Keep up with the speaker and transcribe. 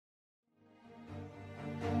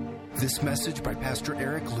This message by Pastor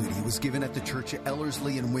Eric Ludy was given at the church at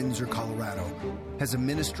Ellerslie in Windsor, Colorado. As a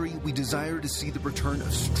ministry, we desire to see the return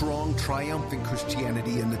of strong, triumphant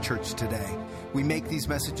Christianity in the church today. We make these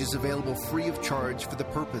messages available free of charge for the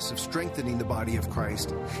purpose of strengthening the body of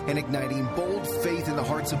Christ and igniting bold faith in the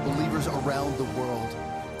hearts of believers around the world.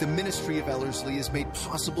 The ministry of Ellerslie is made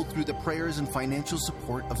possible through the prayers and financial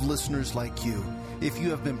support of listeners like you. If you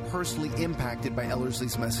have been personally impacted by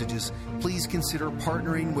Ellerslie's messages, please consider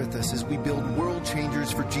partnering with us as we build world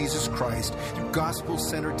changers for Jesus Christ through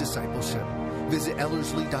gospel-centered discipleship. Visit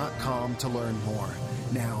Ellerslie.com to learn more.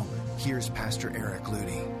 Now, here's Pastor Eric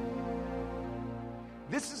Ludy.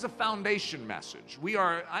 This is a foundation message.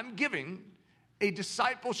 I'm giving a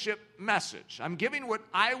discipleship message. I'm giving what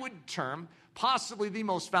I would term possibly the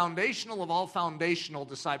most foundational of all foundational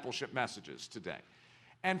discipleship messages today.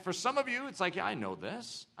 And for some of you, it's like, yeah, I know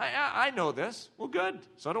this. I know this. Well, good.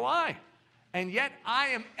 So do I. And yet I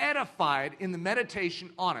am edified in the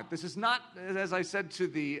meditation on it. This is not, as I said to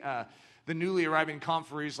the newly arriving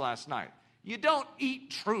conferees last night, you don't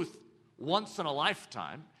eat truth once in a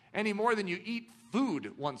lifetime any more than you eat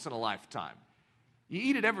food once in a lifetime. You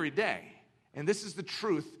eat it every day. And this is the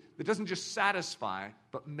truth that doesn't just satisfy,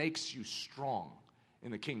 but makes you strong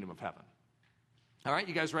in the kingdom of heaven. All right,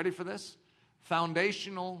 you guys ready for this?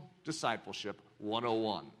 Foundational Discipleship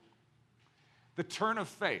 101. The turn of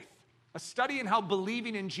faith. A study in how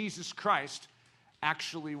believing in Jesus Christ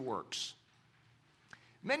actually works.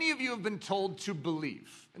 Many of you have been told to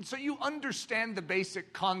believe. And so you understand the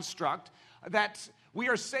basic construct that we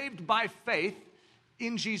are saved by faith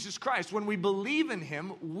in Jesus Christ. When we believe in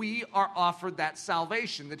him, we are offered that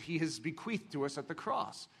salvation that he has bequeathed to us at the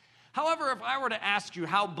cross. However, if I were to ask you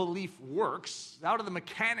how belief works, how do the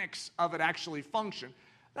mechanics of it actually function,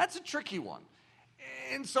 that's a tricky one.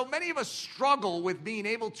 And so many of us struggle with being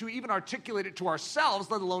able to even articulate it to ourselves,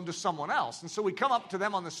 let alone to someone else. And so we come up to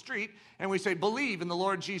them on the street and we say, believe in the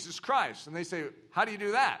Lord Jesus Christ. And they say, how do you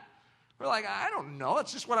do that? We're like, I don't know.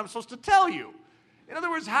 It's just what I'm supposed to tell you. In other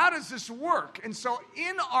words, how does this work? And so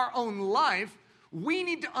in our own life, we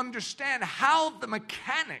need to understand how the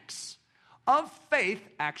mechanics of faith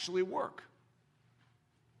actually work.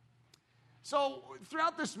 So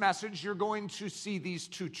throughout this message, you're going to see these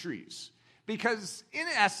two trees. Because in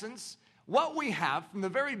essence, what we have from the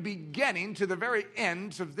very beginning to the very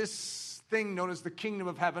end of this thing known as the kingdom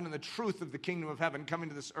of heaven and the truth of the kingdom of heaven coming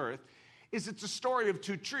to this earth is it's a story of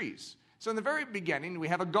two trees. So in the very beginning, we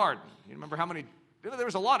have a garden. You remember how many? There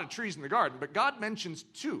was a lot of trees in the garden, but God mentions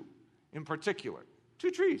two in particular.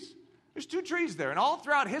 Two trees. There's two trees there. And all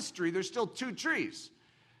throughout history, there's still two trees.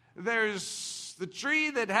 There's the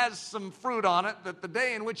tree that has some fruit on it that the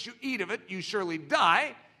day in which you eat of it, you surely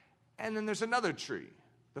die. And then there's another tree,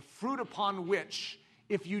 the fruit upon which,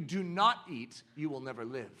 if you do not eat, you will never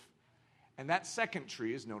live. And that second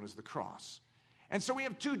tree is known as the cross. And so we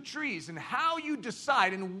have two trees, and how you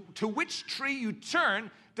decide and to which tree you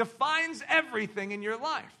turn defines everything in your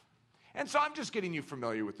life. And so I'm just getting you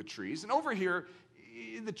familiar with the trees. And over here,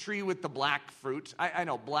 the tree with the black fruit. I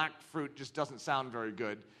know black fruit just doesn't sound very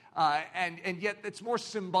good. And yet it's more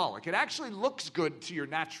symbolic. It actually looks good to your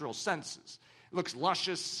natural senses. It looks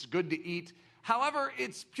luscious, good to eat. However,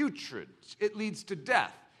 it's putrid. It leads to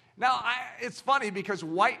death. Now, it's funny because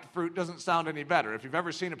white fruit doesn't sound any better. If you've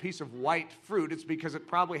ever seen a piece of white fruit, it's because it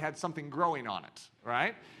probably had something growing on it,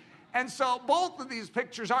 right? And so both of these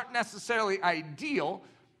pictures aren't necessarily ideal,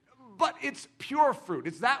 but it's pure fruit.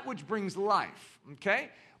 It's that which brings life, okay?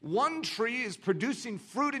 One tree is producing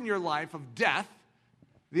fruit in your life of death.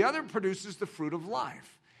 The other produces the fruit of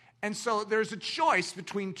life. And so there's a choice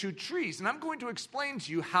between two trees, and I'm going to explain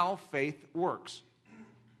to you how faith works.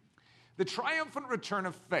 The triumphant return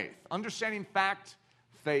of faith, understanding fact,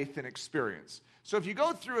 faith, and experience. So if you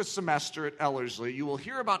go through a semester at Ellerslie, you will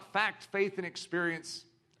hear about fact, faith, and experience.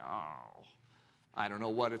 I don't know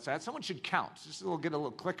what it's at. Someone should count. Just get a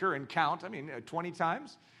little clicker and count. 20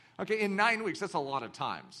 times. Okay, in 9 weeks, that's a lot of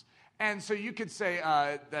times. And so you could say,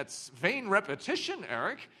 that's vain repetition,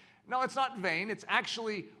 Eric. No, it's not vain. It's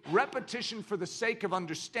actually repetition for the sake of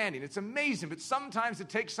understanding. It's amazing, but sometimes it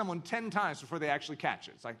takes someone 10 times before they actually catch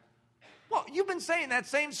it. It's like, well, you've been saying that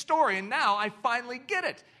same story, and now I finally get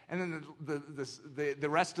it. And then the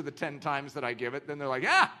rest of the 10 times that I give it, then they're like,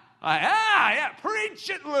 yeah, preach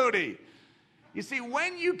it, Ludy. You see,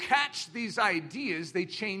 when you catch these ideas, they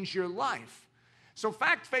change your life. So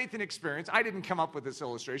fact, faith, and experience. I didn't come up with this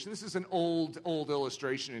illustration. This is an old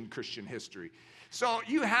illustration in Christian history. So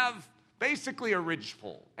you have basically a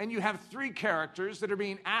ridgepole, and you have three characters that are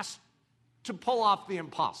being asked to pull off the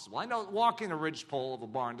impossible. I know walking a ridgepole of a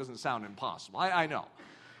barn doesn't sound impossible. I know.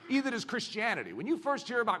 Either does Christianity. When you first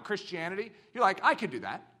hear about Christianity, you're like, I could do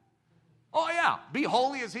that. Oh yeah, be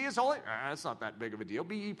holy as he is holy. That's not that big of a deal.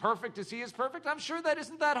 Be ye perfect as he is perfect. I'm sure that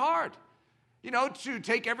isn't that hard. You know, to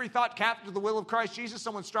take every thought captive to the will of Christ Jesus.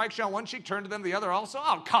 Someone strikes you on one cheek, turn to them the other also.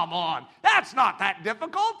 Oh, come on. That's not that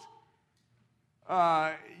difficult.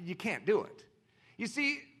 You can't do it. You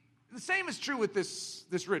see, the same is true with this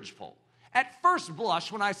ridgepole. At first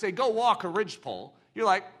blush, when I say go walk a ridgepole, you're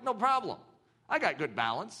like, no problem. I got good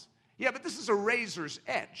balance. Yeah, but this is a razor's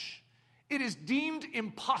edge. It is deemed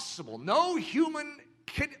impossible. No human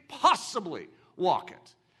could possibly walk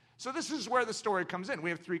it. So this is where the story comes in.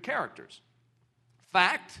 We have three characters: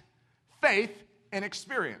 fact, faith, and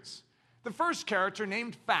experience. The first character,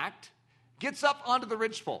 named Fact, gets up onto the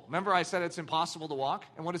ridgepole. Remember I said it's impossible to walk?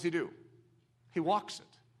 And what does he do? He walks it.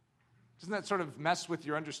 Doesn't that sort of mess with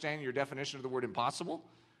your understanding, your definition of the word impossible?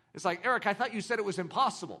 It's like, Eric, I thought you said it was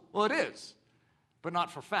impossible. Well, it is, but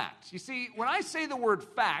not for fact. You see, when I say the word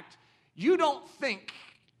fact, you don't think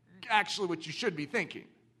actually what you should be thinking.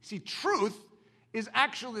 See, truth is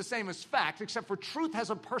actually the same as fact, except for truth has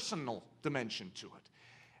a personal dimension to it.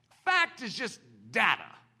 Fact is just data.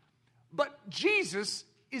 But Jesus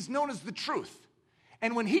is known as the truth.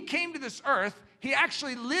 And when he came to this earth, he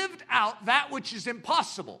actually lived out that which is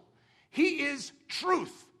impossible. He is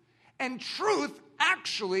truth. And truth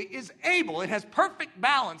actually is able, it has perfect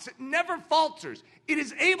balance, it never falters. It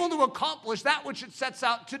is able to accomplish that which it sets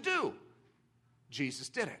out to do. Jesus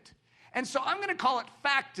did it. And so I'm going to call it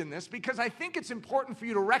fact in this because I think it's important for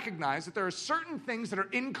you to recognize that there are certain things that are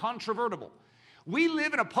incontrovertible. We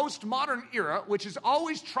live in a postmodern era which is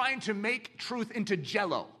always trying to make truth into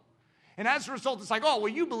jello. And as a result, it's like, oh, well,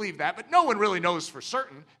 you believe that, but no one really knows for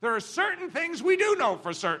certain. There are certain things we do know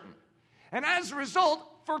for certain. And as a result,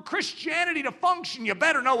 for Christianity to function, you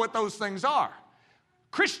better know what those things are.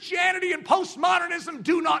 Christianity and postmodernism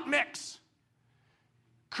do not mix.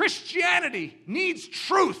 Christianity needs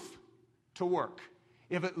truth to work.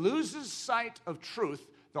 If it loses sight of truth,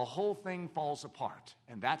 the whole thing falls apart.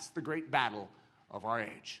 And that's the great battle of our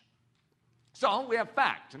age. So we have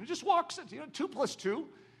fact, and it just walks it. 2 plus 2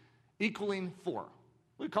 equaling 4.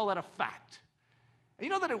 We call that a fact. And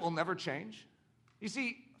you know that it will never change? You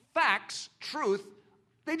see, facts, truth,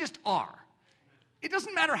 they just are. It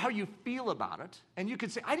doesn't matter how you feel about it. And you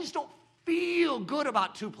can say, I just don't feel good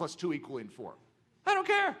about 2 plus 2 equaling 4. I don't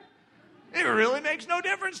care. It really makes no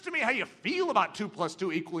difference to me how you feel about 2 plus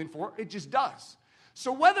 2 equaling 4. It just does.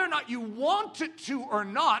 So whether or not you want it to or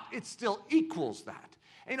not, it still equals that.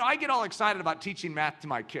 And, I get all excited about teaching math to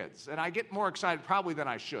my kids. And I get more excited probably than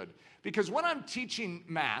I should. Because when I'm teaching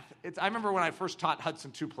math, I remember when I first taught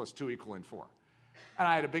Hudson 2 plus 2 equaling 4. And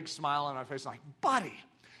I had a big smile on my face like, buddy,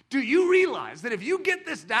 do you realize that if you get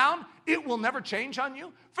this down, it will never change on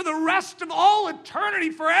you? For the rest of all eternity,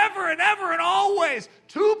 forever and ever and always,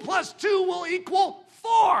 2 plus 2 will equal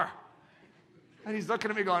 4. And he's looking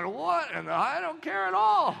at me going, what? And I don't care at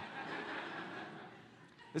all.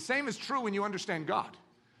 The same is true when you understand God.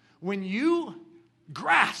 When you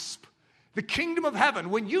grasp the kingdom of heaven,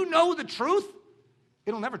 when you know the truth,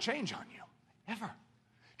 it'll never change on you, ever.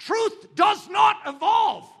 Truth does not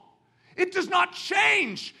evolve. It does not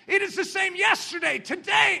change. It is the same yesterday,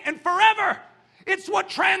 today, and forever. It's what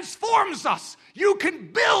transforms us. You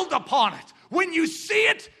can build upon it. When you see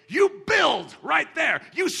it, you build right there.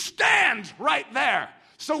 You stand right there.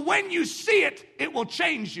 So when you see it, it will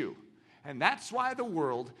change you. And that's why the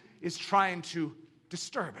world is trying to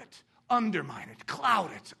disturb it, undermine it,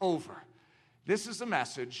 cloud it over. This is a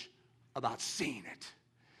message about seeing it,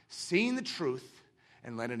 seeing the truth,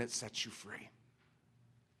 and letting it set you free.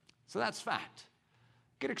 So that's fact.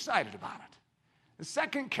 Get excited about it. The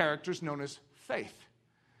second character is known as faith.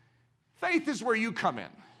 Faith is where you come in.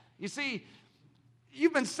 You see,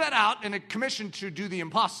 you've been set out and commissioned to do the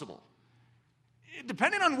impossible.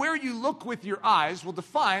 Depending on where you look with your eyes will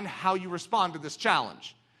define how you respond to this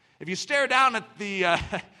challenge. If you stare down at the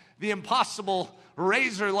impossible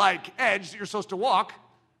razor-like edge that you're supposed to walk,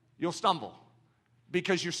 you'll stumble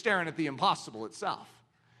because you're staring at the impossible itself.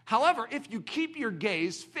 However, if you keep your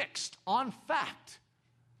gaze fixed on fact,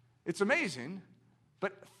 it's amazing,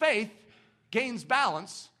 but faith gains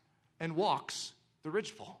balance and walks the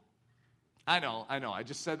ridgepole. I know.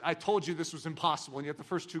 I told you this was impossible, and yet the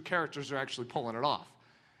first two characters are actually pulling it off.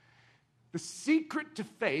 The secret to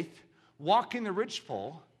faith, walking the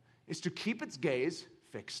ridgepole, is to keep its gaze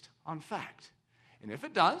fixed on fact. And if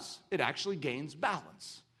it does, it actually gains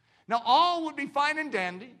balance. Now, all would be fine and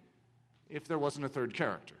dandy if there wasn't a third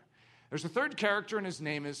character. There's a third character, and his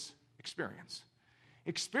name is experience.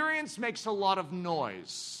 Experience makes a lot of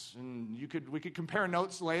noise. And we could compare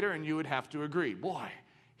notes later, and you would have to agree. Boy,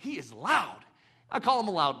 he is loud. I call him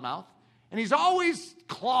a loudmouth. And he's always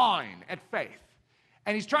clawing at faith.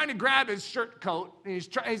 And he's trying to grab his shirt coat. And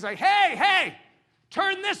he's like, hey,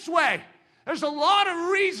 turn this way. There's a lot of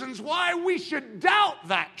reasons why we should doubt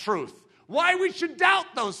that truth. Why we should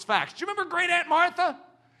doubt those facts. Do you remember Great Aunt Martha?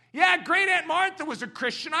 Yeah, Great Aunt Martha was a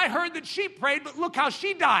Christian. I heard that she prayed, but look how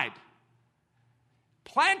she died.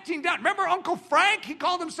 Planting doubt. Remember Uncle Frank? He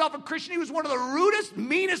called himself a Christian. He was one of the rudest,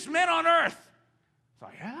 meanest men on earth. I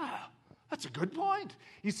thought, yeah, that's a good point.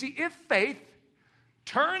 You see, if faith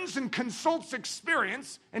turns and consults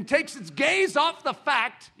experience and takes its gaze off the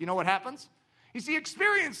fact, you know what happens? You see,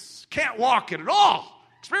 experience can't walk it at all.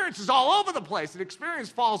 Experience is all over the place. And experience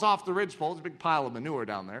falls off the ridgepole. There's a big pile of manure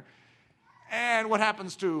down there. And what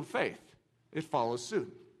happens to faith? It follows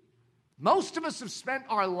suit. Most of us have spent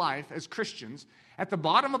our life as Christians at the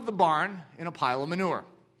bottom of the barn in a pile of manure,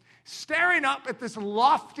 staring up at this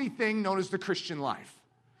lofty thing known as the Christian life.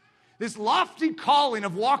 This lofty calling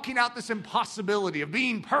of walking out this impossibility of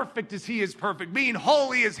being perfect as he is perfect, being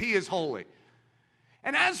holy as he is holy.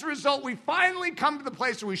 And as a result, we finally come to the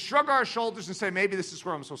place where we shrug our shoulders and say, maybe this is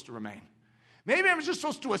where I'm supposed to remain. Maybe I'm just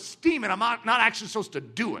supposed to esteem it. I'm not actually supposed to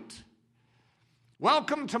do it.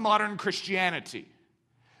 Welcome to modern Christianity.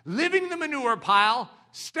 Living the manure pile,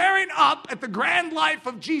 staring up at the grand life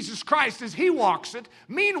of Jesus Christ as he walks it.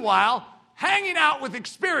 Meanwhile, hanging out with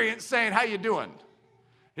experience saying, how you doing?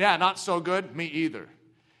 Yeah, not so good. Me either.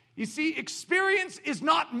 You see, experience is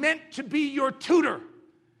not meant to be your tutor.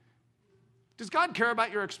 Does God care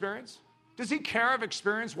about your experience? Does he care if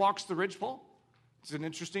experience walks the ridgepole? It's an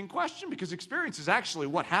interesting question because experience is actually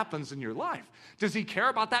what happens in your life. Does he care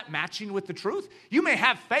about that matching with the truth? You may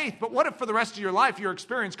have faith, but what if for the rest of your life your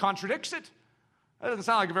experience contradicts it? That doesn't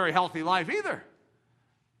sound like a very healthy life either.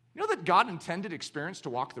 You know that God intended experience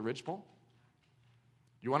to walk the ridgepole?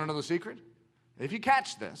 You want to know the secret? If you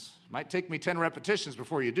catch this, it might take me 10 repetitions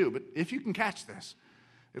before you do, but if you can catch this,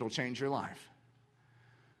 it'll change your life.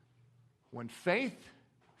 When faith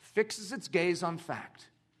fixes its gaze on fact,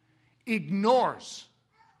 ignores,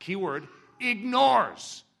 keyword,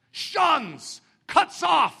 ignores, shuns, cuts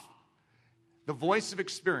off the voice of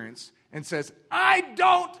experience and says, I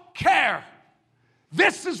don't care.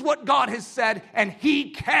 This is what God has said, and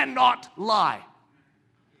he cannot lie.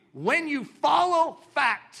 When you follow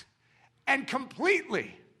fact and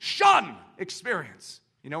completely shun experience,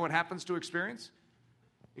 you know what happens to experience?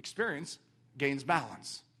 Experience gains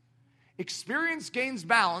balance. Experience gains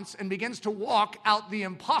balance and begins to walk out the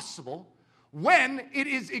impossible when it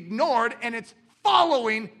is ignored and it's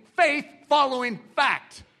following faith, following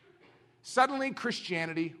fact. Suddenly,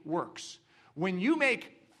 Christianity works. When you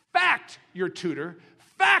make fact your tutor,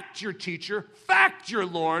 fact your teacher, fact your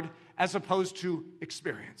Lord, as opposed to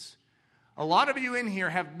experience. A lot of you in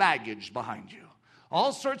here have baggage behind you.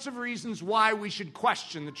 All sorts of reasons why we should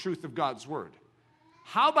question the truth of God's word.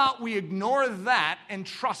 How about we ignore that and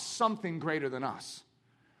trust something greater than us?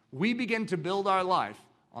 We begin to build our life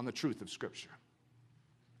on the truth of Scripture.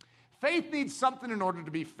 Faith needs something in order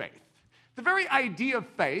to be faith. The very idea of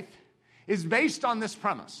faith is based on this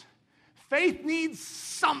premise. Faith needs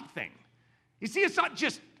something. You see, it's not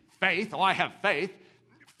just faith. Oh, I have faith.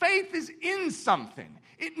 Faith is in something.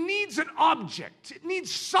 It needs an object. It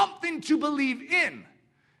needs something to believe in.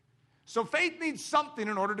 So faith needs something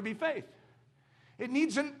in order to be faith. It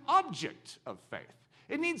needs an object of faith.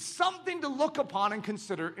 It needs something to look upon and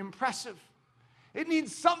consider impressive. It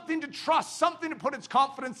needs something to trust, something to put its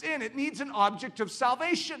confidence in. It needs an object of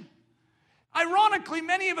salvation. Ironically,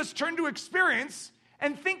 many of us turn to experience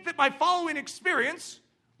and think that by following experience,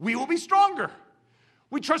 we will be stronger.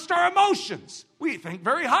 We trust our emotions. We think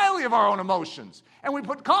very highly of our own emotions. And we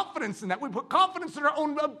put confidence in that. We put confidence in our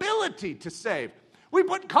own ability to save. We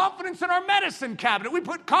put confidence in our medicine cabinet. We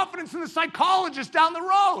put confidence in the psychologist down the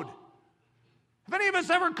road. Have any of us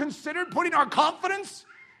ever considered putting our confidence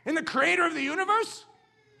in the creator of the universe?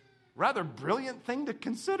 Rather brilliant thing to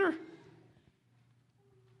consider.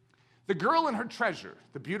 The Girl and Her Treasure,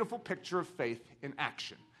 the beautiful picture of faith in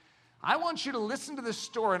action. I want you to listen to this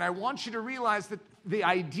story, and I want you to realize that the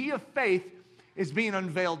idea of faith is being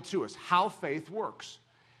unveiled to us, how faith works.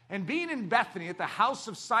 And being in Bethany at the house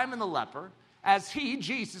of Simon the leper, as he,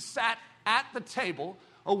 Jesus, sat at the table,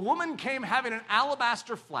 a woman came having an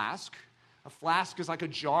alabaster flask. A flask is like a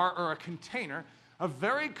jar or a container of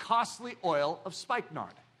very costly oil of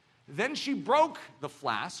spikenard. Then she broke the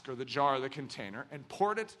flask or the jar or the container and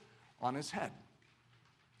poured it on his head.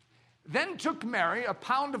 Then took Mary a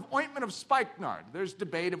pound of ointment of spikenard. There's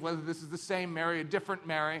debate of whether this is the same Mary, a different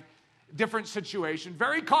Mary, different situation.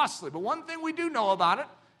 Very costly. But one thing we do know about it,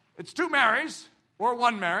 it's two Marys or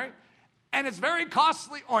one Mary. And it's very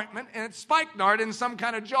costly ointment, and it's spikenard in some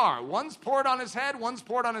kind of jar. One's poured on his head, one's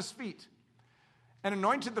poured on his feet. And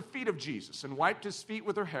anointed the feet of Jesus, and wiped his feet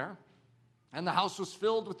with her hair. And the house was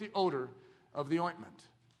filled with the odor of the ointment.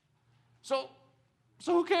 So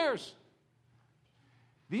who cares?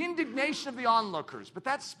 The indignation of the onlookers. But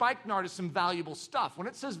that spikenard is some valuable stuff. When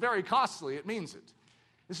it says very costly, it means it.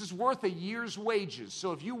 This is worth a year's wages.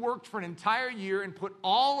 So if you worked for an entire year and put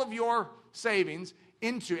all of your savings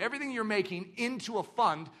into, everything you're making, into a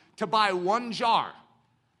fund to buy one jar,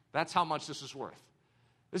 that's how much this is worth.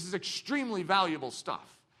 This is extremely valuable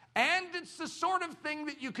stuff. And it's the sort of thing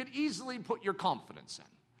that you could easily put your confidence in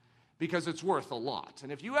because it's worth a lot.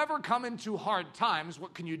 And if you ever come into hard times,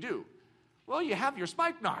 what can you do? Well, you have your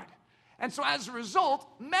spikenard. And so as a result,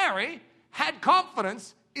 Mary had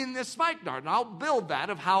confidence in this spikenard. And I'll build that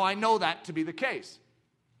of how I know that to be the case.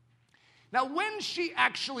 Now, when she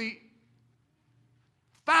actually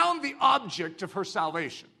found the object of her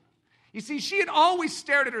salvation, you see, she had always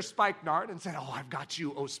stared at her spikenard and said, "Oh, I've got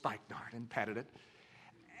you, oh spikenard," and petted it.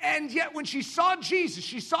 And yet when she saw Jesus,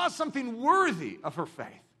 she saw something worthy of her faith.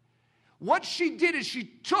 What she did is she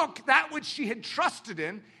took that which she had trusted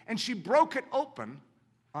in and she broke it open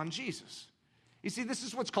on Jesus. You see, this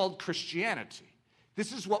is what's called Christianity.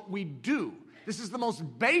 This is what we do. This is the most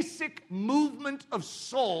basic movement of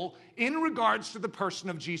soul in regards to the person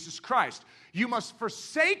of Jesus Christ. You must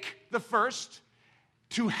forsake the first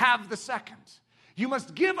to have the second. You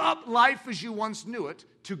must give up life as you once knew it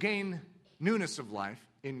to gain newness of life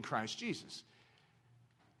in Christ Jesus.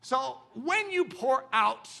 So when you pour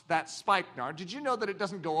out that spikenard, did you know that it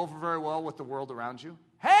doesn't go over very well with the world around you?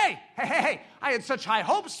 Hey, I had such high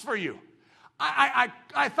hopes for you.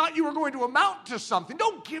 I thought you were going to amount to something.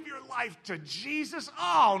 Don't give your life to Jesus.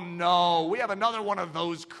 Oh no, we have another one of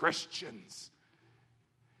those Christians.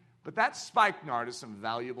 But that spikenard is some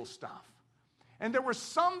valuable stuff. And there were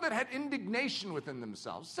some that had indignation within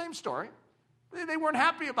themselves. Same story. They weren't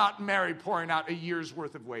happy about Mary pouring out a year's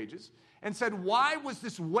worth of wages and said, "Why was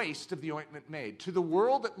this waste of the ointment made? To the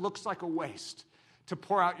world it looks like a waste to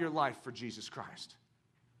pour out your life for Jesus Christ."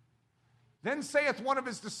 Then saith one of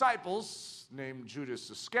his disciples, named Judas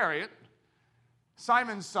Iscariot,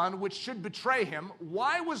 Simon's son, which should betray him,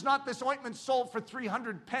 "Why was not this ointment sold for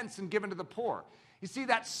 300 pence and given to the poor?" You see,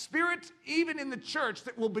 that spirit, even in the church,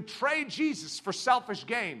 that will betray Jesus for selfish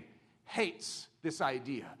gain, hates this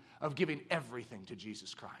idea of giving everything to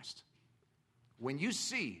Jesus Christ. When you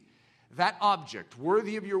see that object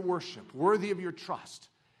worthy of your worship, worthy of your trust,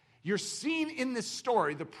 you're seeing in this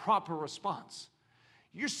story the proper response.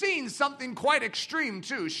 You're seeing something quite extreme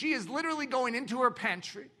too. She is literally going into her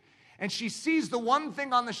pantry and she sees the one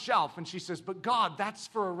thing on the shelf and she says, "But God, that's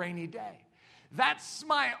for a rainy day. That's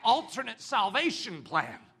my alternate salvation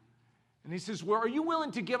plan." And he says, "Well, are you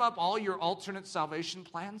willing to give up all your alternate salvation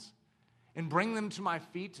plans and bring them to my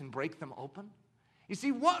feet and break them open?" You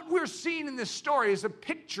see, what we're seeing in this story is a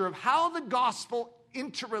picture of how the gospel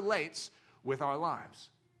interrelates with our lives.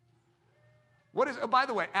 By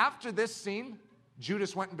the way, after this scene,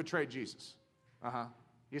 Judas went and betrayed Jesus.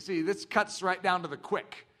 You see, this cuts right down to the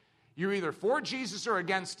quick. You're either for Jesus or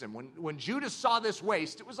against him. When Judas saw this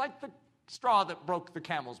waste, it was like the straw that broke the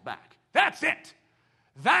camel's back. That's it.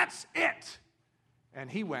 That's it. And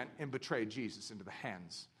he went and betrayed Jesus into the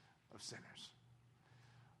hands of sinners.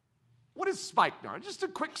 What is spikenard? Just a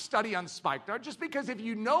quick study on spikenard, just because if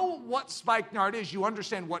you know what spikenard is, you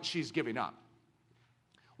understand what she's giving up.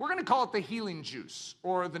 We're going to call it the healing juice,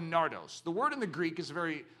 or the nardos. The word in the Greek is a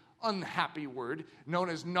very unhappy word, known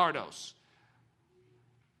as nardos.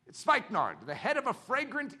 It's spikenard, the head of a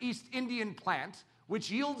fragrant East Indian plant, which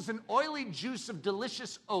yields an oily juice of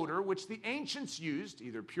delicious odor, which the ancients used,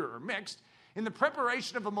 either pure or mixed, in the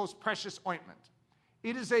preparation of a most precious ointment.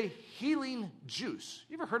 It is a healing juice.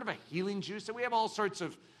 You ever heard of a healing juice? And we have all sorts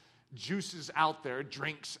of juices out there,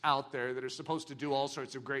 drinks out there that are supposed to do all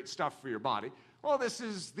sorts of great stuff for your body. Well, this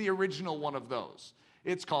is the original one of those.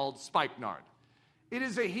 It's called spikenard. It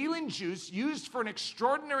is a healing juice used for an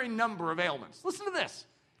extraordinary number of ailments. Listen to this.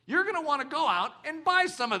 You're going to want to go out and buy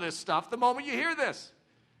some of this stuff the moment you hear this.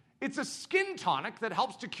 It's a skin tonic that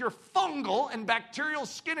helps to cure fungal and bacterial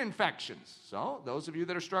skin infections. So, those of you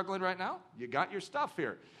that are struggling right now, you got your stuff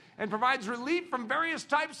here. And provides relief from various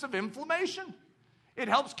types of inflammation. It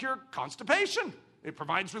helps cure constipation. It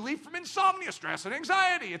provides relief from insomnia, stress, and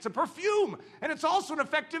anxiety. It's a perfume, and it's also an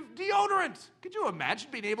effective deodorant. Could you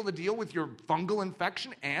imagine being able to deal with your fungal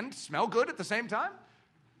infection and smell good at the same time?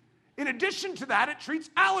 In addition to that, it treats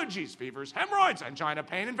allergies, fevers, hemorrhoids, angina,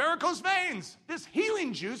 pain, and varicose veins. This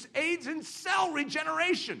healing juice aids in cell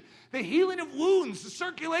regeneration, the healing of wounds, the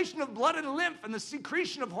circulation of blood and lymph, and the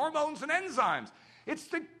secretion of hormones and enzymes. It's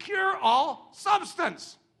the cure-all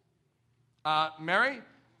substance. Mary,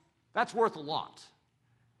 that's worth a lot.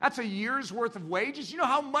 That's a year's worth of wages. You know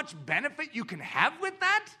how much benefit you can have with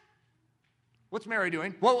that? What's Mary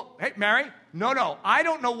doing? Well, hey, Mary, no. I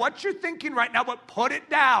don't know what you're thinking right now, but put it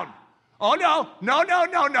down. Oh,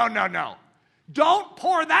 no. Don't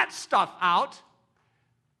pour that stuff out.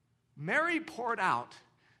 Mary poured out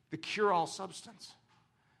the cure-all substance.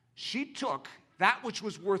 She took that which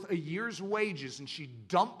was worth a year's wages and she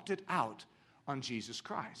dumped it out on Jesus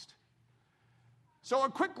Christ. So a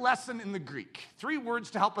quick lesson in the Greek. 3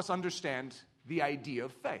 words to help us understand the idea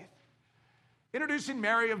of faith. Introducing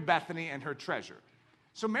Mary of Bethany and her treasure.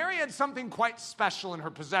 So Mary had something quite special in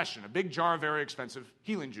her possession, a big jar of very expensive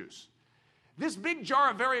healing juice. This big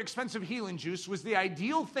jar of very expensive healing juice was the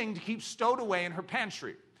ideal thing to keep stowed away in her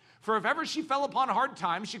pantry. For if ever she fell upon hard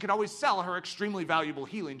times, she could always sell her extremely valuable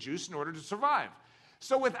healing juice in order to survive.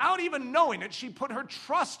 So without even knowing it, she put her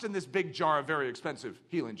trust in this big jar of very expensive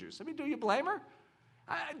healing juice. I mean, do you blame her?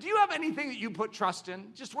 Do you have anything that you put trust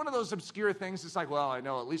in? Just one of those obscure things. It's like, well, I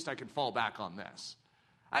know at least I can fall back on this.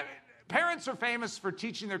 Parents are famous for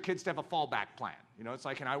teaching their kids to have a fallback plan. You know, it's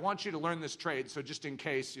like, and I want you to learn this trade, so just in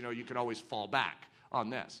case, you know, you can always fall back on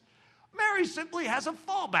this. Mary simply has a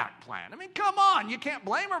fallback plan. I mean, come on, you can't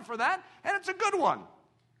blame her for that, and it's a good one.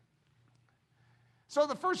 So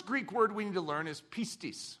the first Greek word we need to learn is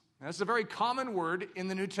pistis. Now, this is a very common word in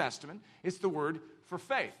the New Testament. It's the word for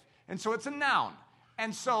faith. And so it's a noun.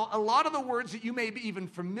 And so a lot of the words that you may be even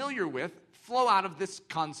familiar with flow out of this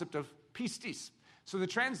concept of pistis. So the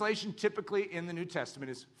translation typically in the New Testament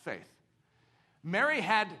is faith. Mary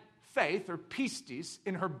had faith, or pistis,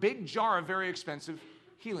 in her big jar of very expensive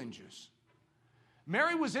healing juice.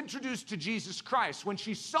 Mary was introduced to Jesus Christ. When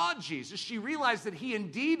she saw Jesus, she realized that he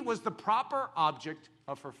indeed was the proper object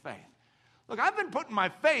of her faith. Look, I've been putting my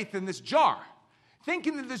faith in this jar,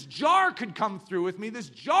 thinking that this jar could come through with me, this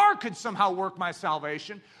jar could somehow work my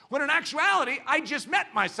salvation, when in actuality, I just met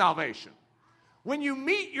my salvation. When you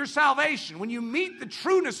meet your salvation, when you meet the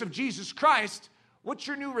trueness of Jesus Christ, what's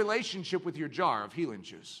your new relationship with your jar of healing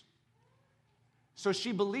juice? So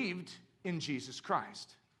she believed in Jesus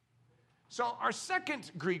Christ. So our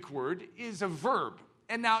second Greek word is a verb.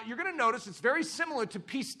 And now you're going to notice it's very similar to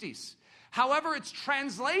pistis. However, its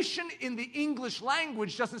translation in the English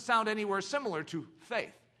language doesn't sound anywhere similar to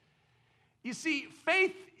faith. You see,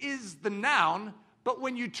 faith is the noun, but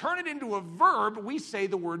when you turn it into a verb, we say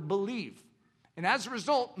the word believe. And as a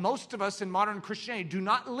result, most of us in modern Christianity do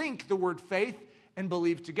not link the word faith and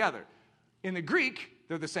believe together. In the Greek,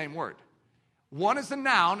 they're the same word. One is a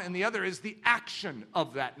noun and the other is the action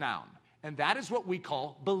of that noun. And that is what we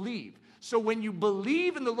call believe. So when you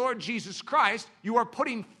believe in the Lord Jesus Christ, you are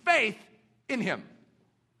putting faith in him.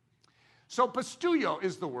 So pisteuo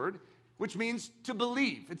is the word, which means to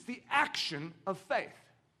believe. It's the action of faith.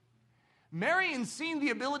 Mary, in seeing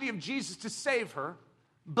the ability of Jesus to save her,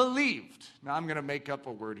 believed, now I'm going to make up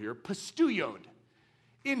a word here, pisteuoed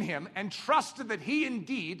in him and trusted that he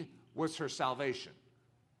indeed was her salvation.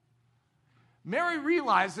 Mary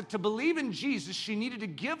realized that to believe in Jesus, she needed to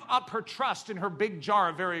give up her trust in her big jar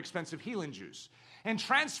of very expensive healing juice and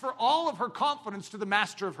transfer all of her confidence to the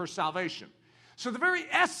master of her salvation. So the very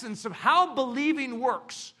essence of how believing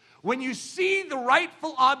works, when you see the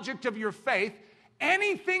rightful object of your faith,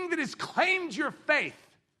 anything that has claimed your faith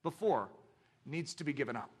before needs to be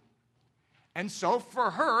given up. And so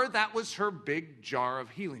for her, that was her big jar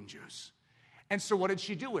of healing juice. And so what did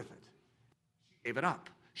she do with it? She gave it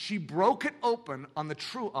up. She broke it open on the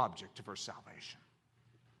true object of her salvation.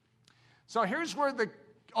 So here's where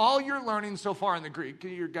all you're learning so far in the Greek,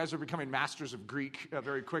 you guys are becoming masters of Greek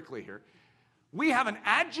very quickly here. We have an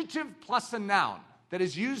adjective plus a noun that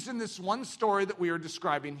is used in this one story that we are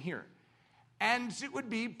describing here. And it would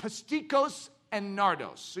be pistikos and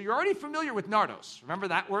nardos. So you're already familiar with nardos. Remember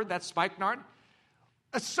that word, that spikenard?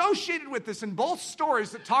 Associated with this in both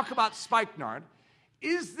stories that talk about spikenard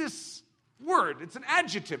is this word. It's an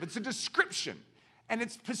adjective. It's a description. And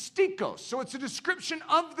it's pistikos. So it's a description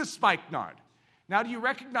of the spikenard. Now, do you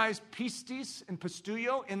recognize pistis and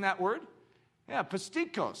pisteuo in that word? Yeah,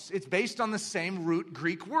 pistikos. It's based on the same root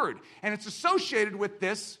Greek word. And it's associated with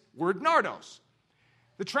this word nardos.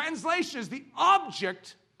 The translation is the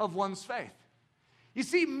object of one's faith. You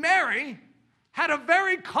see, Mary had a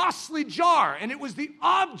very costly jar, and it was the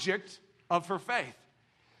object of her faith.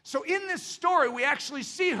 So in this story, we actually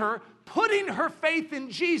see her putting her faith in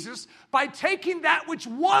Jesus by taking that which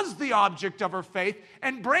was the object of her faith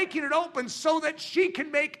and breaking it open so that she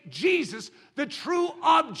can make Jesus the true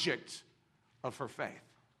object of her faith.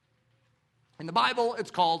 In the Bible,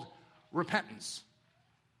 it's called repentance.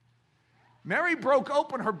 Mary broke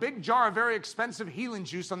open her big jar of very expensive healing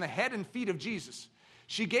juice on the head and feet of Jesus.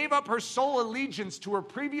 She gave up her sole allegiance to her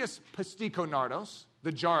previous Pistikos Nardos,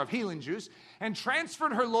 the jar of healing juice, and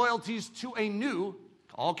transferred her loyalties to a new,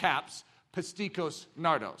 all caps, Pistikos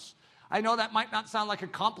Nardos. I know that might not sound like a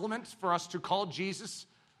compliment for us to call Jesus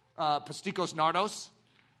Pistikos Nardos.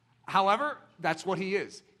 However, that's what he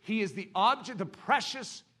is. He is the object, the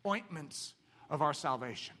precious ointments of our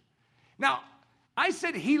salvation. Now, I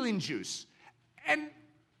said healing juice, and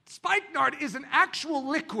spikenard is an actual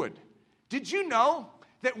liquid. Did you know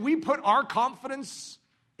that we put our confidence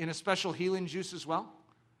in a special healing juice as well?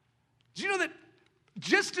 Did you know that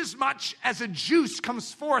just as much as a juice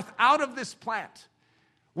comes forth out of this plant,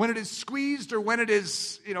 when it is squeezed or when it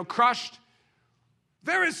is, crushed,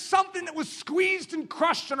 there is something that was squeezed and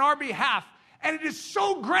crushed on our behalf, and it is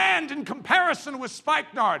so grand in comparison with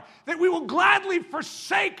spikenard that we will gladly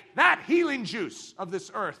forsake that healing juice of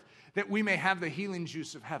this earth that we may have the healing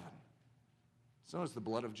juice of heaven. So is the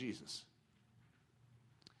blood of Jesus.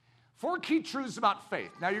 4 key truths about faith.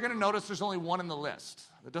 Now you're going to notice there's only one in the list.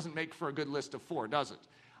 That doesn't make for a good list of 4, does it?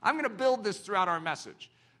 I'm going to build this throughout our message.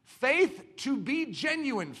 Faith, to be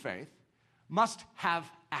genuine faith, must have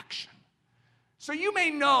action. So you may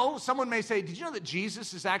know, someone may say, did you know that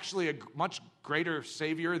Jesus is actually a much greater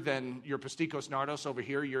Savior than your Pistikos Nardos over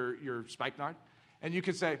here, your spikenard? And you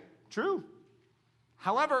could say, true.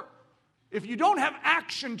 However, if you don't have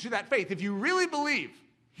action to that faith, if you really believe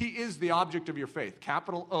he is the object of your faith,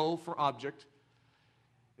 capital O for object,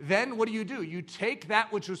 then what do? You take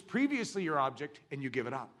that which was previously your object and you give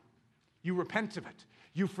it up. You repent of it.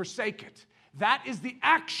 You forsake it. That is the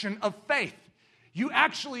action of faith. You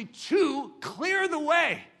actually, to clear the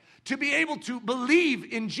way to be able to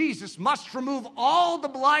believe in Jesus, must remove all the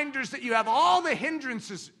blinders that you have, all the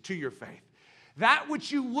hindrances to your faith. That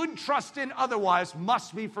which you would trust in otherwise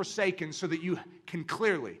must be forsaken so that you can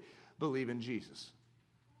clearly believe in Jesus.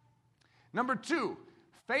 Number 2,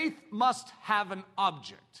 faith must have an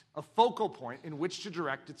object, a focal point in which to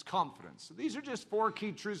direct its confidence. So these are just 4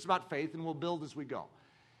 key truths about faith, and we'll build as we go.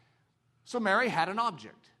 So Mary had an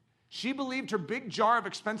object. She believed her big jar of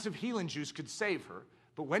expensive healing juice could save her,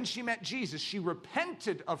 but when she met Jesus, she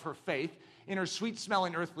repented of her faith in her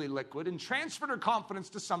sweet-smelling earthly liquid and transferred her confidence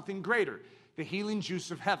to something greater, the healing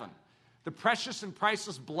juice of heaven, the precious and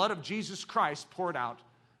priceless blood of Jesus Christ poured out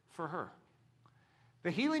for her.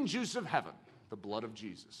 The healing juice of heaven, the blood of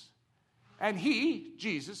Jesus. And he,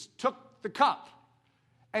 Jesus, took the cup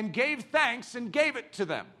and gave thanks and gave it to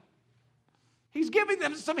them. He's giving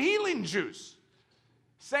them some healing juice,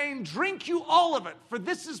 saying, drink you all of it, for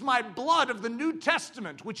this is my blood of the New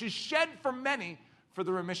Testament, which is shed for many for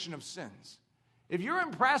the remission of sins. If you're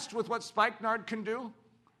impressed with what spikenard can do,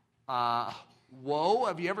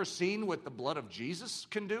 have you ever seen what the blood of Jesus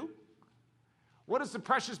can do? What is the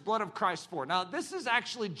precious blood of Christ for? Now, this is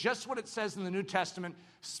actually just what it says in the New Testament,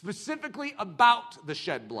 specifically about the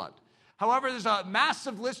shed blood. However, there's a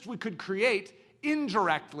massive list we could create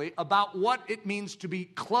indirectly about what it means to be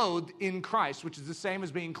clothed in Christ, which is the same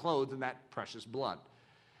as being clothed in that precious blood.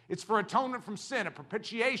 It's for atonement from sin, a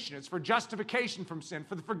propitiation. It's for justification from sin,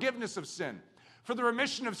 for the forgiveness of sin, for the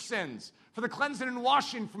remission of sins, for the cleansing and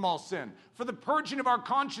washing from all sin, for the purging of our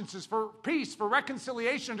consciences, for peace, for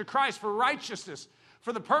reconciliation unto Christ, for righteousness,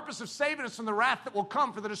 for the purpose of saving us from the wrath that will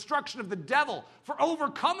come, for the destruction of the devil, for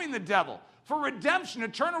overcoming the devil, for redemption,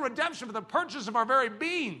 eternal redemption, for the purchase of our very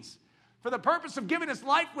beings, for the purpose of giving us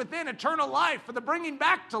life within, eternal life, for the bringing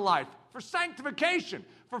back to life, for sanctification,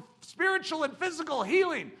 for spiritual and physical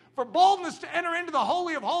healing, for boldness to enter into the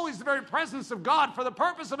Holy of Holies, the very presence of God, for the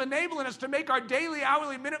purpose of enabling us to make our daily,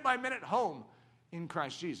 hourly, minute-by-minute home in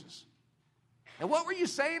Christ Jesus. And what were you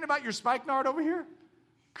saying about your spikenard over here?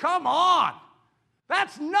 Come on!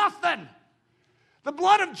 That's nothing! The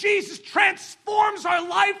blood of Jesus transforms our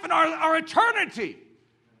life and our eternity.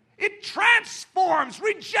 It transforms,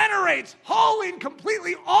 regenerates, wholly and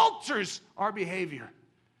completely alters our behavior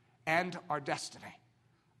and our destiny.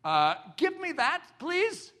 Give me that,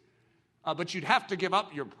 please. But you'd have to give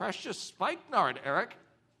up your precious spikenard, Eric.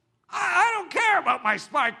 I don't care about my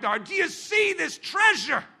spikenard. Do you see this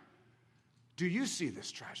treasure? Do you see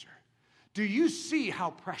this treasure? Do you see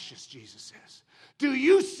how precious Jesus is? Do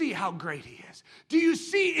you see how great he is? Do you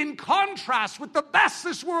see, in contrast with the best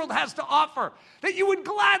this world has to offer, that you would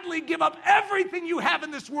gladly give up everything you have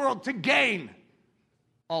in this world to gain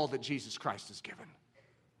all that Jesus Christ has given?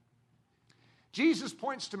 Jesus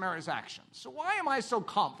points to Mary's actions. So why am I so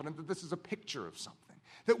confident that this is a picture of something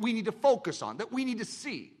that we need to focus on, that we need to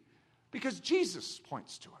see? Because Jesus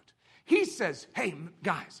points to it. He says, hey,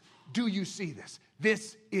 guys, do you see this?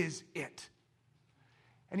 This is it.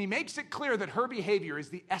 And he makes it clear that her behavior is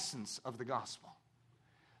the essence of the gospel.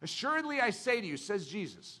 Assuredly, I say to you, says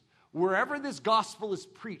Jesus, wherever this gospel is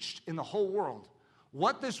preached in the whole world,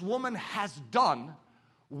 what this woman has done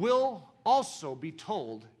will also be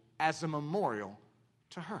told as a memorial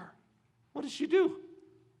to her. What did she do?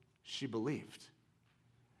 She believed.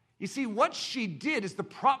 You see, what she did is the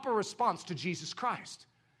proper response to Jesus Christ.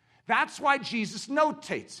 That's why Jesus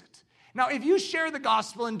notates it. Now, if you share the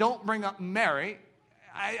gospel and don't bring up Mary,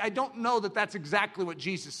 I don't know that that's exactly what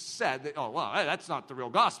Jesus said. That, oh, well, that's not the real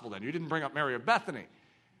gospel then. You didn't bring up Mary of Bethany.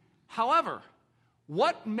 However,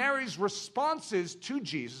 what Mary's response is to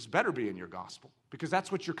Jesus better be in your gospel, because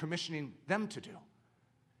that's what you're commissioning them to do.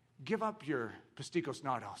 Give up your pistikos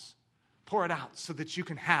nardos. Pour it out so that you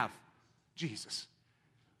can have Jesus.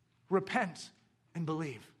 Repent and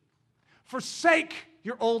believe. Forsake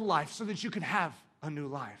your old life so that you can have a new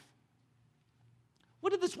life.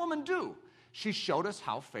 What did this woman do? She showed us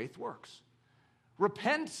how faith works.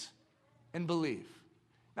 Repent and believe.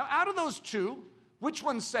 Now, out of those two, which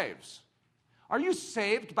one saves? Are you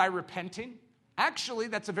saved by repenting? Actually,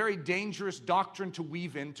 that's a very dangerous doctrine to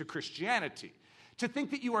weave into Christianity. To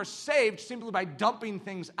think that you are saved simply by dumping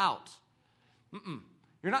things out.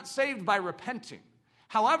 You're not saved by repenting.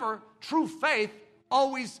 However, true faith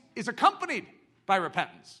always is accompanied by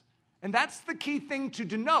repentance. And that's the key thing to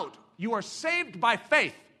denote. You are saved by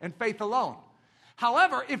faith and faith alone.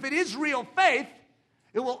 However, if it is real faith,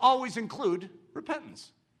 it will always include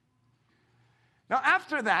repentance. Now,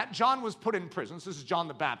 after that, John was put in prison. This is John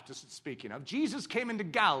the Baptist speaking of. Jesus came into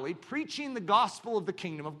Galilee preaching the gospel of the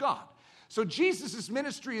kingdom of God. So Jesus'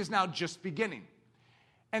 ministry is now just beginning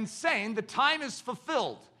and saying the time is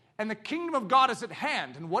fulfilled and the kingdom of God is at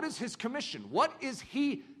hand. And what is his commission? What is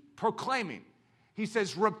he proclaiming? He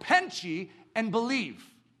says, repent ye and believe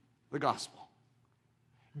the gospel.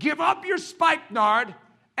 Give up your spikenard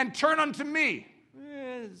and turn unto me.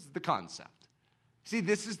 Is the concept. See,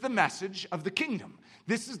 this is the message of the kingdom.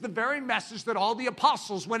 This is the very message that all the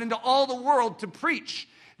apostles went into all the world to preach.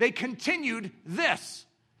 They continued this.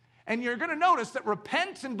 And you're going to notice that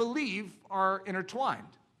repent and believe are intertwined.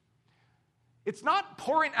 It's not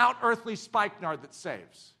pouring out earthly spikenard that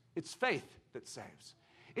saves. It's faith that saves.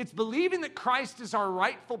 It's believing that Christ is our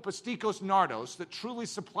rightful pistikos nardos that truly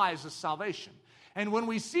supplies us salvation. And when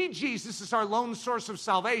we see Jesus as our lone source of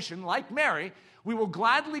salvation, like Mary, we will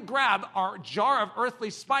gladly grab our jar of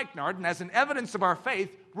earthly spikenard and as an evidence of our faith,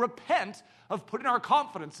 repent of putting our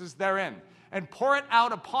confidences therein and pour it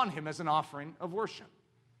out upon him as an offering of worship.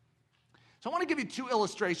 So I want to give you two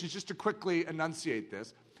illustrations just to quickly enunciate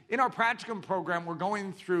this. In our practicum program, we're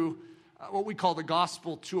going through what we call the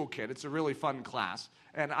Gospel Toolkit. It's a really fun class,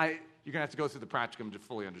 and you're going to have to go through the practicum to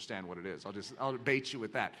fully understand what it is. I'll bait you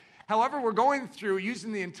with that. However, we're going through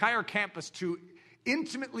using the entire campus to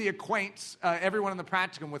intimately acquaint everyone in the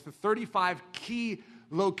practicum with the 35 key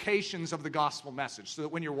locations of the gospel message, so that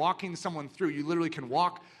when you're walking someone through, you literally can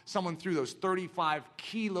walk someone through those 35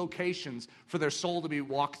 key locations for their soul to be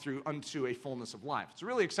walked through unto a fullness of life. It's a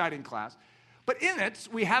really exciting class. But in it,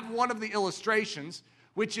 we have one of the illustrations,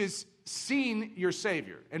 which is seeing your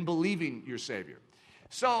Savior and believing your Savior.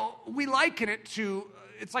 So we liken it to,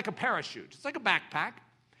 it's like a parachute. It's like a backpack.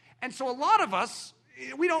 And so a lot of us,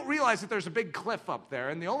 we don't realize that there's a big cliff up there,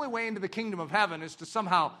 and the only way into the kingdom of heaven is to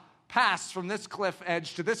somehow pass from this cliff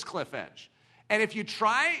edge to this cliff edge. And if you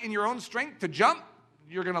try in your own strength to jump,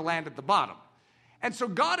 you're going to land at the bottom. And so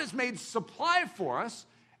God has made supply for us,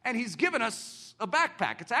 and he's given us a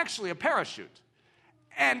backpack. It's actually a parachute.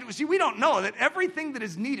 And see, we don't know that everything that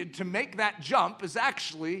is needed to make that jump is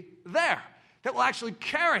actually there, that will actually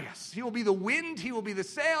carry us. He will be the wind, he will be the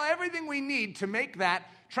sail, everything we need to make that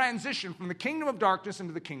transition from the kingdom of darkness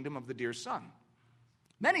into the kingdom of the dear Son.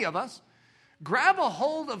 Many of us grab a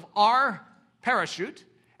hold of our parachute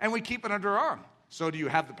and we keep it under our arm. So do you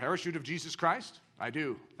have the parachute of Jesus Christ? I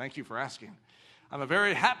do. Thank you for asking. I'm a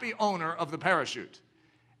very happy owner of the parachute.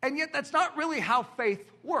 And yet that's not really how faith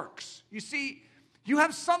works. You see, you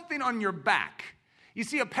have something on your back. You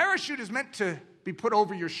see, a parachute is meant to be put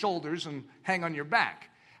over your shoulders and hang on your back.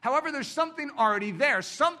 However, there's something already there,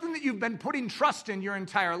 something that you've been putting trust in your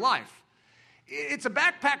entire life. It's a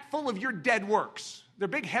backpack full of your dead works. They're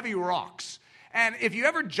big, heavy rocks. And if you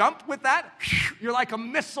ever jump with that, you're like a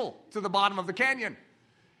missile to the bottom of the canyon.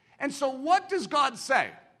 And so what does God say?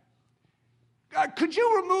 Could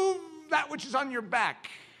you remove that which is on your back,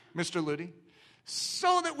 Mr. Ludi?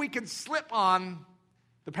 so that we can slip on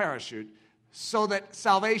the parachute so that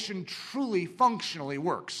salvation truly, functionally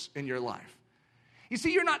works in your life. You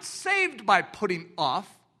see, you're not saved by putting off.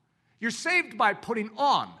 You're saved by putting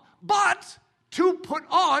on. But to put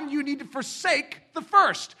on, you need to forsake the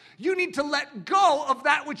first. You need to let go of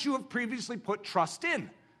that which you have previously put trust in.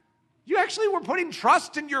 You actually were putting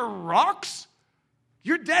trust in your rocks?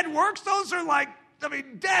 Your dead works? Those are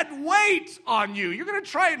dead weight on you. You're going to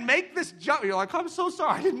try and make this jump. You're like, I'm so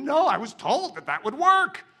sorry. I didn't know. I was told that would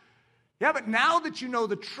work. Yeah, but now that you know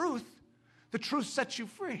the truth sets you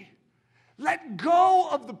free. Let go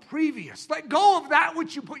of the previous. Let go of that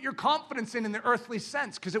which you put your confidence in the earthly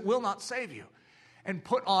sense, because it will not save you. And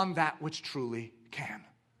put on that which truly can.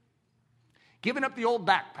 Giving up the old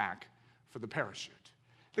backpack for the parachute.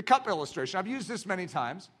 The cup illustration, I've used this many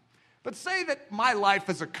times, but say that my life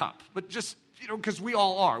is a cup, but just, because we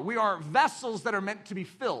all are. We are vessels that are meant to be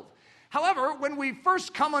filled. However, when we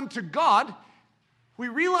first come unto God, we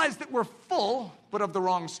realize that we're full, but of the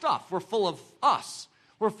wrong stuff. We're full of us.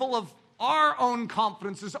 We're full of our own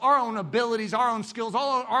confidences, our own abilities, our own skills,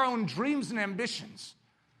 our own dreams and ambitions.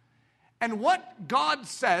 And what God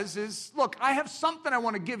says is, look, I have something I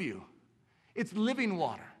want to give you. It's living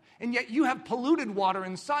water. And yet you have polluted water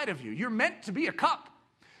inside of you. You're meant to be a cup,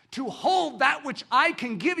 to hold that which I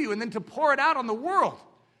can give you and then to pour it out on the world.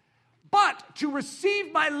 But to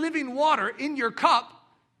receive my living water in your cup,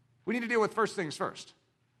 we need to deal with first things first.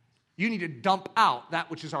 You need to dump out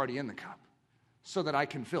that which is already in the cup so that I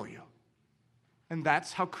can fill you. And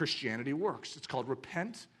that's how Christianity works. It's called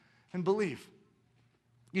repent and believe.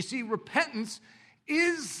 You see, repentance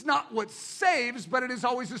is not what saves, but it is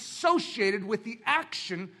always associated with the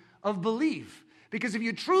action of believe. Because if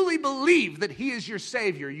you truly believe that He is your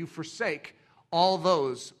Savior, you forsake all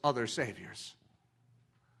those other saviors.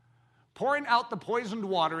 Pouring out the poisoned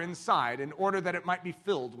water inside in order that it might be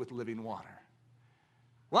filled with living water.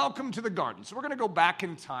 Welcome to the garden. So we're going to go back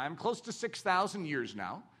in time, close to 6,000 years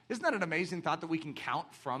now. Isn't that an amazing thought that we can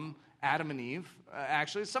count from Adam and Eve?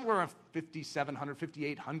 Actually, it's somewhere around 5,700,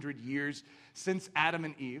 5,800 years since Adam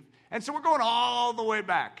and Eve. And so we're going all the way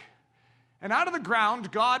back. And out of the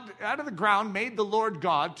ground made the Lord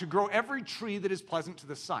God to grow every tree that is pleasant to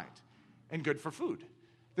the sight and good for food.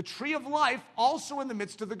 The tree of life also in the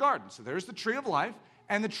midst of the garden. So there's the tree of life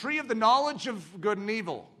and the tree of the knowledge of good and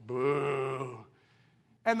evil. Boo.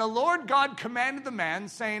 And the Lord God commanded the man,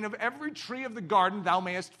 saying, of every tree of the garden thou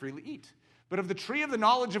mayest freely eat. But of the tree of the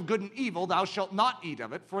knowledge of good and evil thou shalt not eat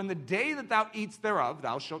of it, for in the day that thou eatest thereof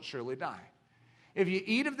thou shalt surely die. If you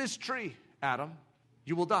eat of this tree, Adam,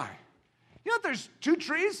 you will die. You know what, there's two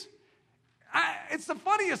trees? It's the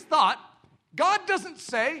funniest thought. God doesn't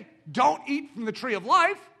say, don't eat from the tree of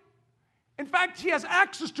life. In fact, He has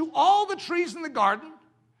access to all the trees in the garden,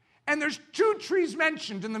 and there's two trees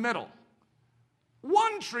mentioned in the middle.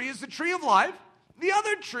 One tree is the tree of life. The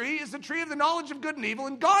other tree is the tree of the knowledge of good and evil.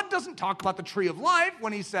 And God doesn't talk about the tree of life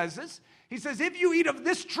when He says this. He says, if you eat of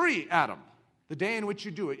this tree, Adam, the day in which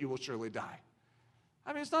you do it, you will surely die.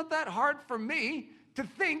 I mean, it's not that hard for me to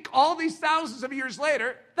think all these thousands of years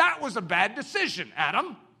later, that was a bad decision,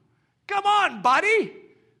 Adam. Come on, buddy.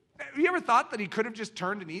 Have you ever thought that he could have just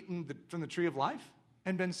turned and eaten from the tree of life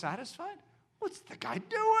and been satisfied? What's the guy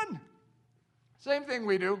doing? Same thing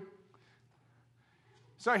we do.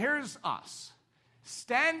 So here's us.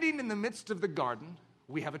 Standing in the midst of the garden,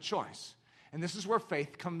 we have a choice. And this is where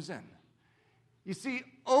faith comes in. You see,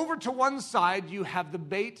 over to one side, you have the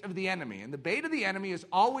bait of the enemy. And the bait of the enemy is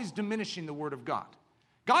always diminishing the word of God.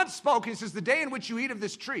 God spoke, He says, the day in which you eat of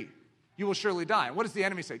this tree, you will surely die. And what does the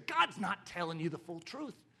enemy say? God's not telling you the full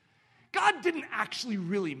truth. God didn't actually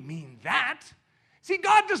really mean that. See,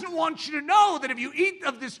 God doesn't want you to know that if you eat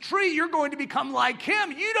of this tree, you're going to become like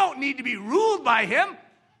Him. You don't need to be ruled by Him.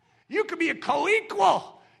 You could be a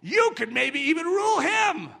co-equal. You could maybe even rule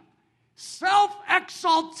Him.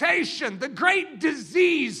 Self-exaltation, the great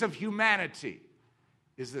disease of humanity,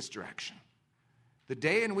 is this direction. The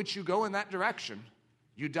day in which you go in that direction,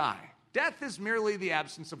 you die. Death is merely the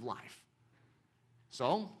absence of life.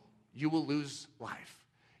 So, you will lose life.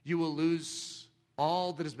 You will lose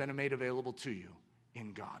all that has been made available to you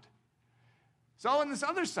in God. So, on this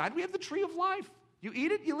other side, we have the tree of life. You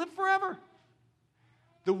eat it, you live forever.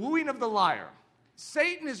 The wooing of the liar.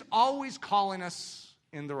 Satan is always calling us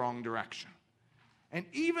in the wrong direction. And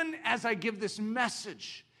even as I give this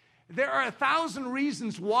message, there are 1,000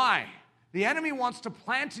 reasons why the enemy wants to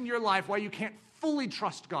plant in your life why you can't fully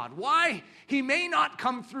trust God. Why He may not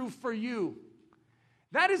come through for you.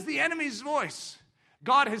 That is the enemy's voice.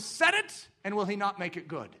 God has said it, and will He not make it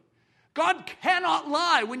good? God cannot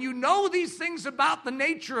lie. When you know these things about the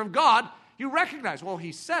nature of God, You recognize, well,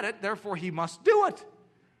 he said it, therefore he must do it.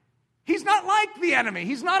 He's not like the enemy.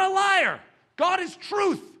 He's not a liar. God is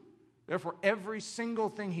truth. Therefore, every single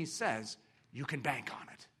thing he says, you can bank on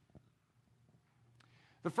it.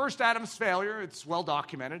 The first Adam's failure, it's well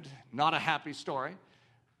documented, not a happy story,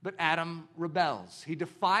 but Adam rebels. He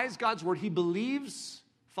defies God's word. He believes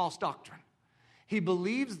false doctrine. He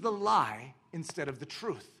believes the lie instead of the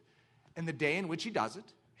truth. And the day in which he does it,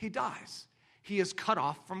 he dies. He is cut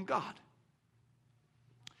off from God.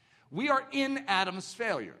 We are in Adam's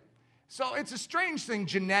failure. So it's a strange thing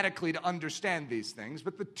genetically to understand these things,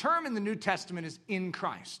 but the term in the New Testament is in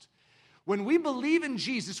Christ. When we believe in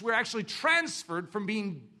Jesus, we're actually transferred from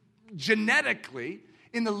being genetically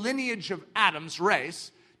in the lineage of Adam's race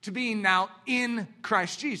to being now in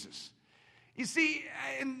Christ Jesus. You see,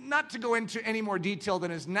 and not to go into any more detail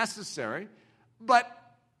than is necessary, but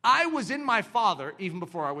I was in my father even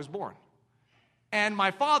before I was born. And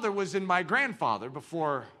my father was in my grandfather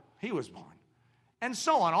before he was born. And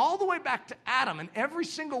so on, all the way back to Adam, and every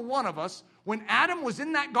single one of us, when Adam was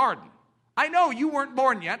in that garden. I know you weren't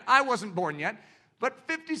born yet, I wasn't born yet, but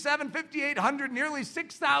 57, 5,800, nearly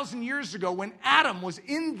 6,000 years ago, when Adam was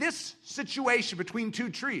in this situation between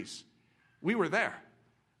two trees, we were there.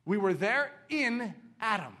 We were there in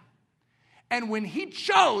Adam. And when he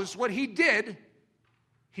chose what he did,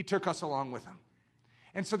 he took us along with him.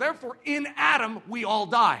 And so therefore, in Adam, we all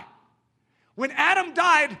die. When Adam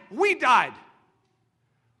died, we died.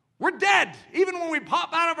 We're dead. Even when we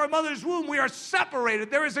pop out of our mother's womb, we are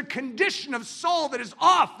separated. There is a condition of soul that is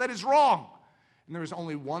off, that is wrong. And there is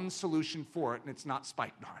only one solution for it, and it's not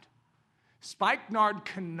spikenard. Spikenard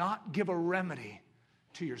cannot give a remedy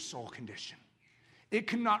to your soul condition. It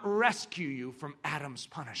cannot rescue you from Adam's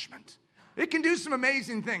punishment. It can do some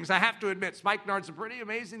amazing things. I have to admit, spikenard's a pretty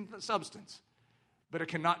amazing substance. But it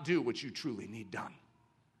cannot do what you truly need done.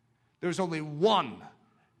 There's only one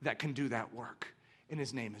that can do that work. And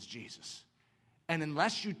his name is Jesus. And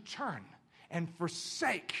unless you turn and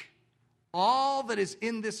forsake all that is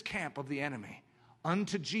in this camp of the enemy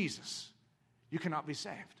unto Jesus, you cannot be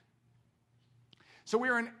saved. So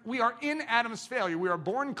we are in Adam's failure. We are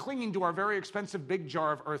born clinging to our very expensive big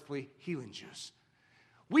jar of earthly healing juice.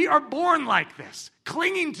 We are born like this,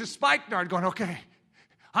 clinging to spikenard, going, okay,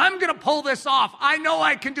 I'm going to pull this off. I know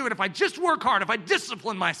I can do it. If I just work hard, if I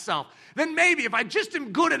discipline myself, then maybe if I just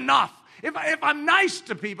am good enough, if I'm nice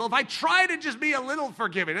to people, if I try to just be a little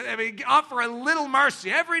forgiving, if I offer a little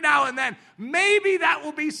mercy every now and then, maybe that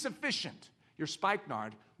will be sufficient. Your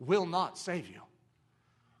spikenard will not save you.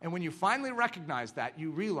 And when you finally recognize that,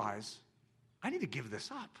 you realize, I need to give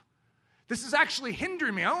this up. This is actually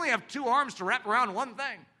hindering me. I only have two arms to wrap around one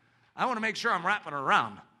thing. I want to make sure I'm wrapping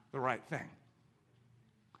around the right thing.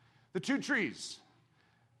 The two trees.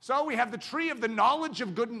 So we have the tree of the knowledge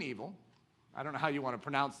of good and evil. I don't know how you want to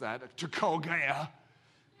pronounce that. Tukogaya.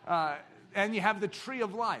 And you have the tree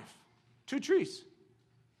of life. Two trees.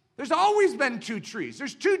 There's always been two trees.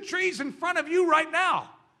 There's two trees in front of you right now.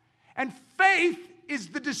 And faith is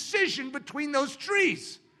the decision between those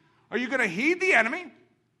trees. Are you going to heed the enemy?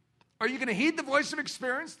 Are you going to heed the voice of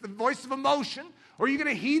experience, the voice of emotion? Or are you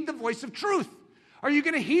going to heed the voice of truth? Are you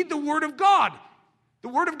going to heed the word of God? The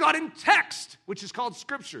word of God in text, which is called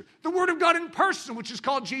Scripture. The word of God in person, which is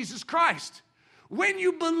called Jesus Christ. When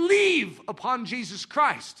you believe upon Jesus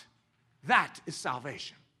Christ, that is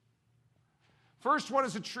salvation. First, what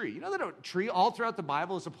is a tree? You know that a tree all throughout the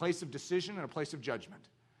Bible is a place of decision and a place of judgment.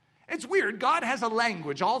 It's weird. God has a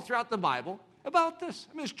language all throughout the Bible about this.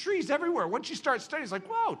 I mean, there's trees everywhere. Once you start studying, it's like,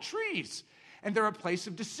 wow, trees. And they're a place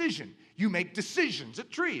of decision. You make decisions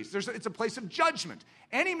at trees. It's a place of judgment.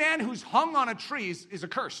 Any man who's hung on a tree is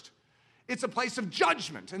accursed. It's a place of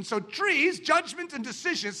judgment. And so trees, judgment and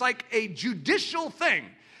decision, it's like a judicial thing.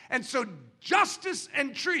 And so justice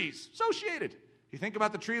and trees, associated. You think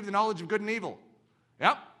about the tree of the knowledge of good and evil.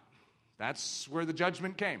 Yep, that's where the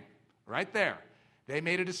judgment came, right there. They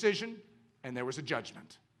made a decision, and there was a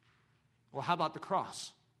judgment. Well, how about the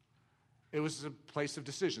cross? It was a place of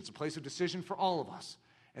decision. It's a place of decision for all of us.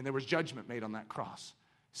 And there was judgment made on that cross.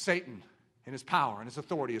 Satan and his power and his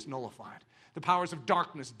authority is nullified. The powers of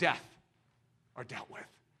darkness, death, are dealt with.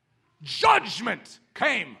 Judgment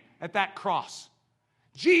came at that cross.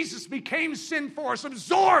 Jesus became sin for us,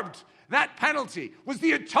 absorbed that penalty, was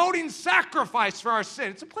the atoning sacrifice for our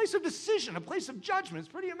sin. It's a place of decision, a place of judgment.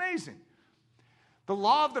 It's pretty amazing. The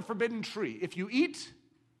law of the forbidden tree. If you eat,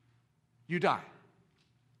 you die.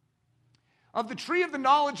 Of the tree of the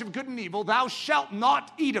knowledge of good and evil, thou shalt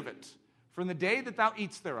not eat of it. For in the day that thou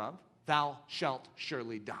eatst thereof, thou shalt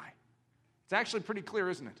surely die. It's actually pretty clear,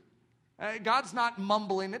 isn't it? God's not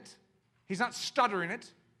mumbling it. He's not stuttering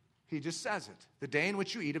it. He just says it. The day in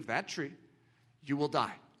which you eat of that tree, you will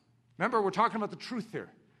die. Remember, we're talking about the truth here.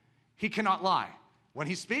 He cannot lie. When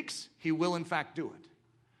he speaks, he will in fact do it.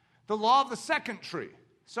 The law of the second tree.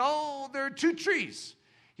 So there are two trees.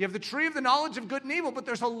 You have the tree of the knowledge of good and evil, but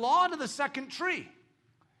there's a law to the second tree.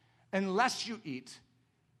 Unless you eat,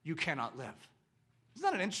 you cannot live. Isn't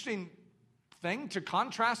that an interesting thing to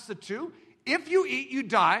contrast the two? If you eat, you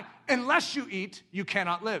die. Unless you eat, you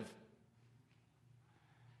cannot live.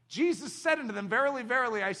 Jesus said unto them, verily,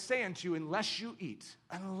 verily, I say unto you, unless you eat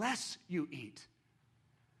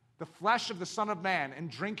the flesh of the Son of Man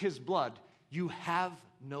and drink his blood, you have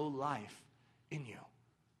no life in you.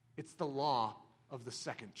 It's the law of the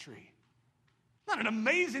second tree. Not an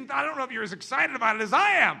amazing thought. I don't know if you're as excited about it as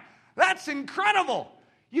I am. That's incredible.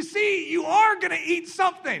 You see, you are going to eat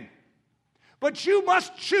something, but you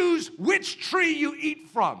must choose which tree you eat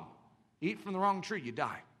from. Eat from the wrong tree, you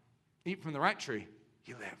die. Eat from the right tree,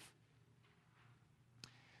 you live.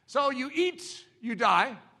 So you eat, you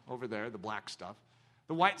die. Over there, the black stuff.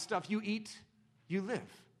 The white stuff, you eat, you live.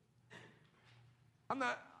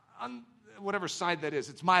 On whatever side that is,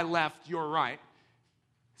 it's my left, your right.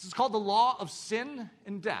 This is called the law of sin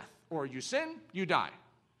and death. Or you sin, you die.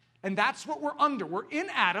 And that's what we're under. We're in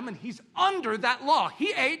Adam, and he's under that law.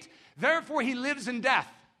 He ate, therefore he lives in death.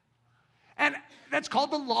 And that's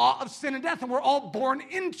called the law of sin and death, and we're all born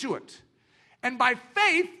into it. And by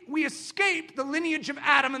faith, we escape the lineage of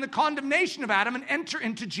Adam and the condemnation of Adam and enter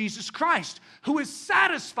into Jesus Christ, who has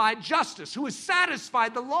satisfied justice, who has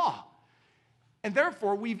satisfied the law. And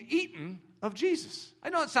therefore, we've eaten of Jesus. I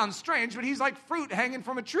know it sounds strange, but he's like fruit hanging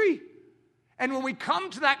from a tree. And when we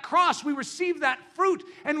come to that cross, we receive that fruit.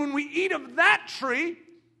 And when we eat of that tree,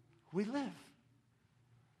 we live.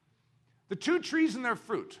 The two trees and their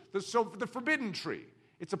fruit. The forbidden tree,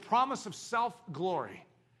 it's a promise of self-glory.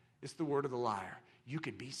 It's the word of the liar. You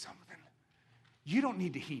could be something. You don't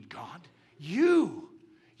need to heed God. You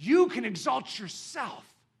can exalt yourself.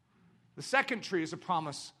 The second tree is a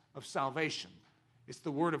promise of salvation. It's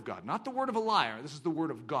the word of God. Not the word of a liar. This is the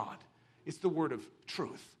word of God. It's the word of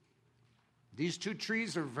truth. These two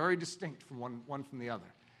trees are very distinct from one from the other.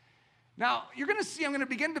 Now, you're going to see, I'm going to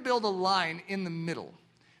begin to build a line in the middle,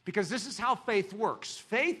 because this is how faith works.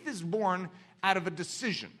 Faith is born out of a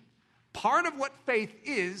decision. Part of what faith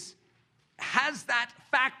is has that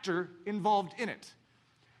factor involved in it.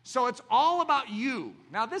 So it's all about you.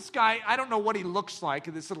 Now, this guy, I don't know what he looks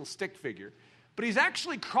like, this little stick figure, but he's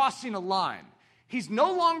actually crossing a line. He's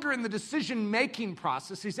no longer in the decision-making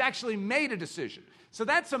process. He's actually made a decision. So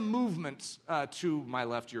that's a movement to my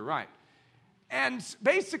left, your right. And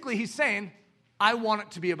basically he's saying, I want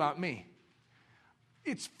it to be about me.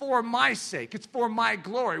 It's for my sake. It's for my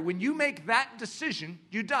glory. When you make that decision,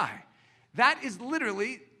 you die. That is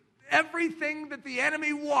literally everything that the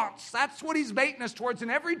enemy wants. That's what he's baiting us towards in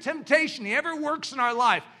every temptation he ever works in our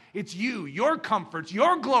life. It's you, your comforts,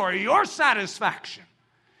 your glory, your satisfaction.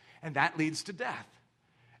 And that leads to death.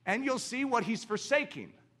 And you'll see what he's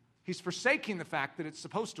forsaking. He's forsaking the fact that it's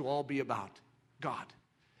supposed to all be about God.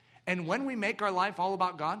 And when we make our life all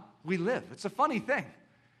about God, we live. It's a funny thing.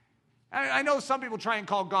 I know some people try and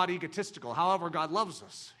call God egotistical. However, God loves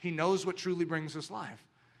us. He knows what truly brings us life.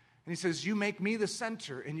 And he says, you make me the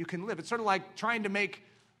center and you can live. It's sort of like trying to make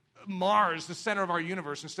Mars the center of our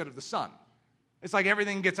universe instead of the sun. It's like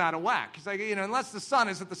everything gets out of whack. It's like, unless the sun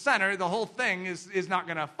is at the center, the whole thing is not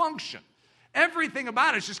going to function. Everything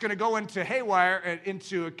about it is just going to go into haywire,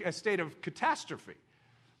 into a state of catastrophe.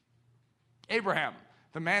 Abraham,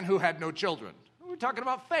 the man who had no children. We're talking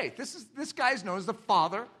about faith. This guy is known as the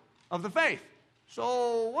father of the faith.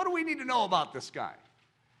 So what do we need to know about this guy?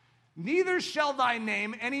 Neither shall thy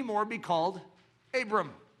name anymore be called Abram.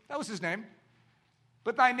 That was his name.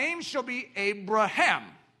 But thy name shall be Abraham.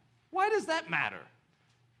 Why does that matter?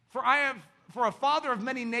 For a father of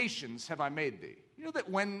many nations have I made thee. You know that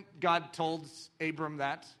when God told Abram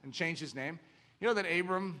that and changed his name, you know that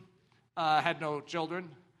Abram had no children?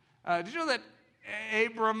 Did you know that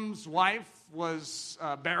Abram's wife was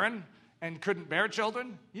barren and couldn't bear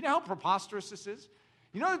children? You know how preposterous this is?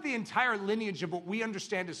 You know that the entire lineage of what we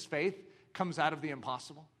understand as faith comes out of the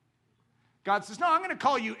impossible? God says, no, I'm going to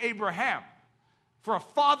call you Abraham. For a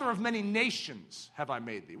father of many nations have I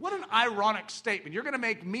made thee. What an ironic statement. You're going to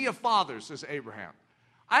make me a father, says Abraham.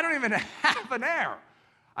 I don't even have an heir.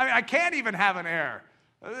 I mean, I can't even have an heir.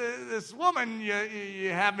 This woman you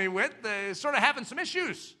have me with is sort of having some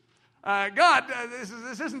issues. God,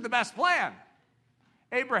 this isn't the best plan.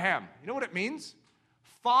 Abraham, you know what it means?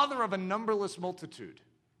 Father of a numberless multitude.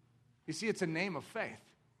 You see, it's a name of faith.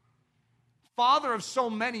 Father of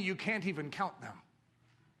so many you can't even count them.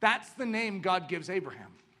 That's the name God gives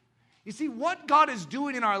Abraham. You see, what God is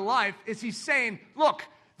doing in our life is he's saying, look,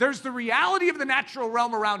 there's the reality of the natural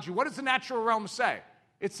realm around you. What does the natural realm say?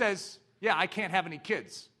 It says, yeah, I can't have any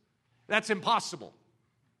kids. That's impossible.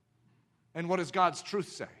 And what does God's truth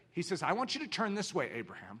say? He says, I want you to turn this way,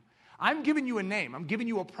 Abraham. I'm giving you a name. I'm giving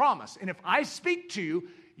you a promise. And if I speak to you,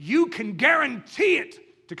 you can guarantee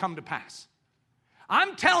it to come to pass.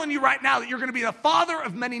 I'm telling you right now that you're going to be the father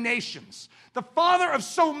of many nations. The father of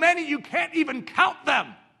so many you can't even count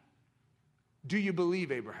them. Do you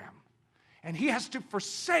believe, Abraham? And he has to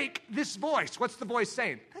forsake this voice. What's the voice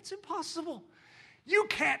saying? That's impossible. You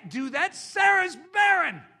can't do that. Sarah's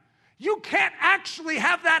barren. You can't actually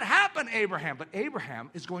have that happen, Abraham. But Abraham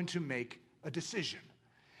is going to make a decision.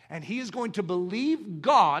 And he is going to believe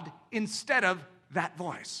God instead of that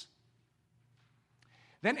voice.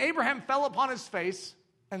 Then Abraham fell upon his face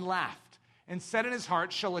and laughed, and said in his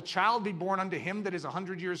heart, shall a child be born unto him that is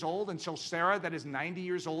 100 years old, and shall Sarah that is 90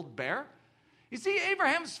 years old bear? You see,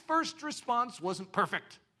 Abraham's first response wasn't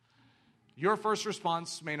perfect. Your first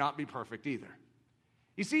response may not be perfect either.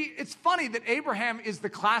 You see, it's funny that Abraham is the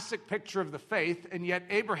classic picture of the faith, and yet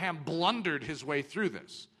Abraham blundered his way through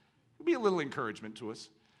this. It'll be a little encouragement to us.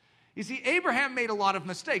 You see, Abraham made a lot of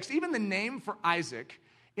mistakes. Even the name for Isaac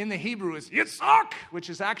in the Hebrew is Yitzhak, which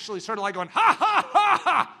is actually sort of like going, ha, ha, ha,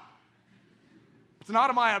 ha. It's an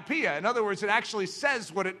onomatopoeia. In other words, it actually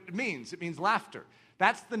says what it means. It means laughter.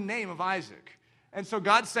 That's the name of Isaac. And so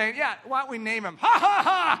God's saying, yeah, why don't we name him, ha, ha,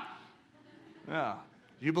 ha. Yeah,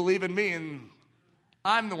 you believe in me, and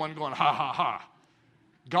I'm the one going, ha, ha, ha.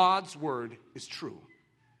 God's word is true.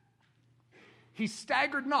 He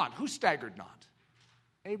staggered not. Who staggered not?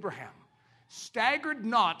 Abraham. Staggered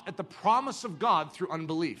not at the promise of God through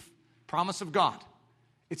unbelief. Promise of God.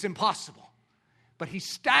 It's impossible. But he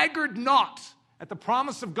staggered not at the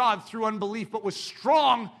promise of God through unbelief, but was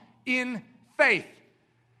strong in faith,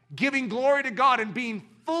 giving glory to God and being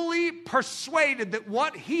fully persuaded that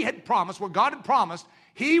what he had promised, what God had promised,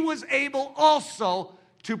 he was able also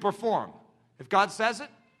to perform. If God says it,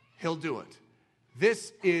 he'll do it.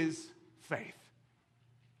 This is faith.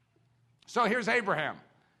 So here's Abraham.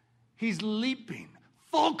 He's leaping,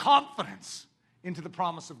 full confidence into the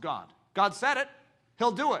promise of God. God said it,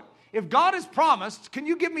 he'll do it. If God has promised, can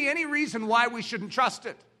you give me any reason why we shouldn't trust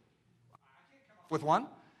it? I can't come up with one.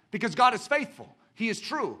 Because God is faithful. He is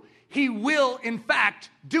true. He will, in fact,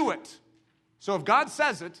 do it. So if God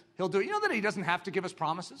says it, he'll do it. You know that he doesn't have to give us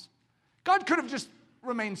promises? God could have just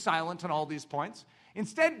remained silent on all these points.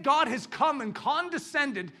 Instead, God has come and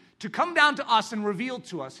condescended to come down to us and reveal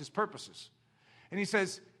to us his purposes. And he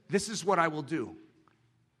says, this is what I will do.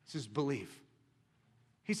 He says, believe.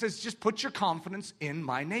 He says, just put your confidence in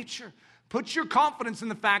my nature. Put your confidence in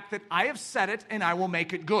the fact that I have said it and I will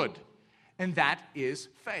make it good. And that is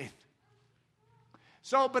faith.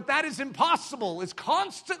 So, but that is impossible. It's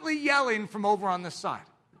constantly yelling from over on this side.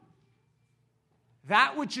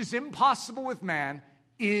 That which is impossible with man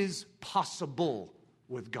is possible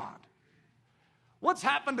with God. What's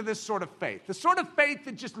happened to this sort of faith? The sort of faith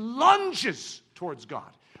that just lunges towards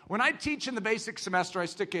God. When I teach in the basic semester, I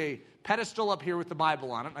stick a pedestal up here with the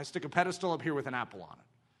Bible on it, and I stick a pedestal up here with an apple on it.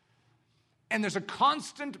 And there's a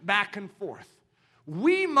constant back and forth.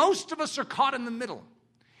 Most of us are caught in the middle.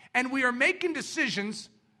 And we are making decisions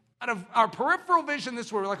out of our peripheral vision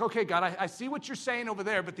this way. We're like, okay, God, I see what you're saying over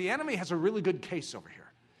there, but the enemy has a really good case over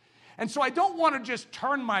here. And so I don't want to just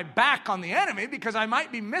turn my back on the enemy because I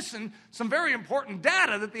might be missing some very important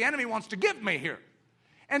data that the enemy wants to give me here.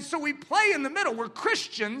 And so we play in the middle. We're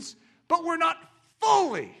Christians, but we're not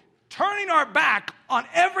fully turning our back on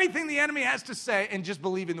everything the enemy has to say and just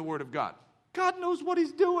believing the word of God. God knows what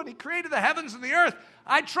he's doing. He created the heavens and the earth.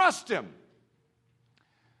 I trust him.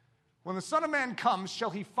 When the Son of Man comes, shall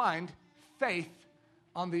he find faith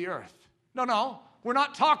on the earth? No, we're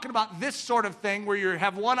not talking about this sort of thing where you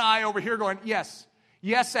have one eye over here going, yes,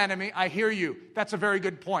 enemy, I hear you. That's a very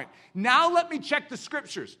good point. Now let me check the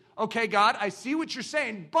scriptures. Okay, God, I see what you're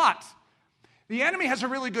saying, but the enemy has a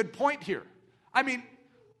really good point here. I mean,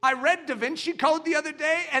 I read Da Vinci Code the other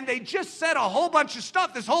day, and they just said a whole bunch of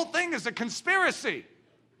stuff. This whole thing is a conspiracy.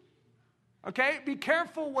 Okay, be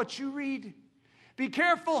careful what you read. Be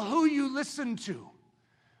careful who you listen to.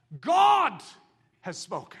 God has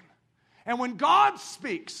spoken. And when God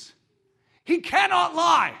speaks, he cannot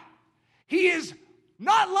lie. He is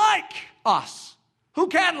not like us. Who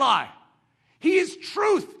can lie? He is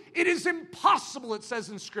truth. It is impossible, it says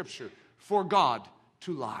in Scripture, for God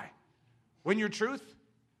to lie. When you're truth,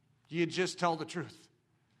 you just tell the truth.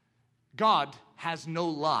 God has no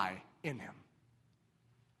lie in him.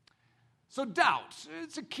 So doubt,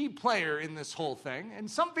 it's a key player in this whole thing. And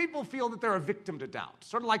some people feel that they're a victim to doubt,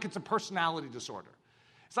 sort of like it's a personality disorder.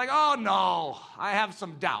 It's like, oh no, I have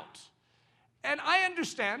some doubt. And I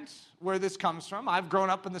understand where this comes from. I've grown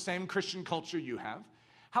up in the same Christian culture you have.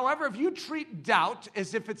 However, if you treat doubt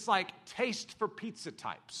as if it's like taste for pizza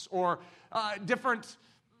types or different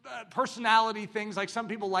personality things, like some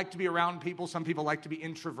people like to be around people, some people like to be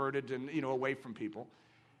introverted and, away from people,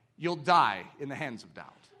 you'll die in the hands of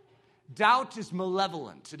doubt. Doubt is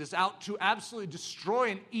malevolent. It is out to absolutely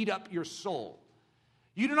destroy and eat up your soul.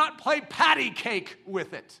 You do not play patty cake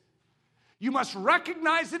with it. You must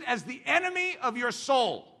recognize it as the enemy of your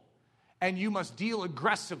soul, and you must deal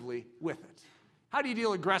aggressively with it. How do you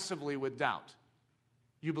deal aggressively with doubt?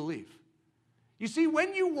 You believe. You see,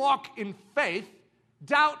 when you walk in faith,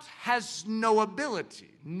 doubt has no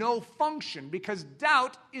ability, no function, because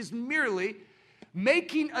doubt is merely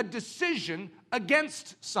making a decision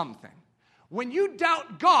against something. When you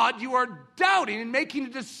doubt God, you are doubting and making a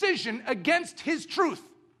decision against His truth.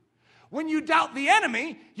 When you doubt the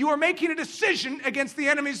enemy, you are making a decision against the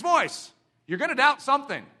enemy's voice. You're going to doubt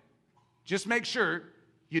something. Just make sure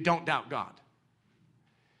you don't doubt God.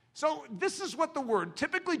 So this is what the word,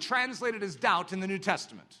 typically translated as doubt in the New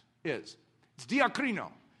Testament, is. It's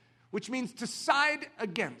diakrino, which means to side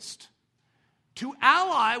against, to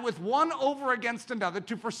ally with one over against another,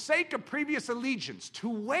 to forsake a previous allegiance, to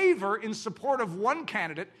waver in support of one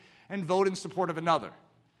candidate and vote in support of another.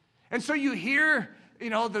 And so you hear,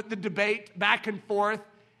 the debate back and forth,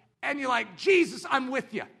 and you're like, Jesus, I'm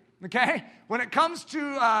with you, okay? When it comes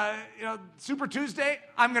to, Super Tuesday,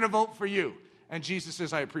 I'm going to vote for you. And Jesus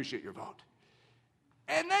says, I appreciate your vote.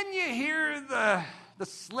 And then you hear the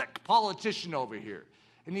slick politician over here,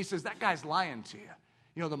 and he says, that guy's lying to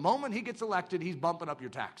you. The moment he gets elected, he's bumping up your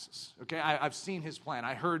taxes. Okay, I've seen his plan.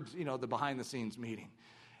 I heard, the behind-the-scenes meeting.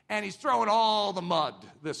 And he's throwing all the mud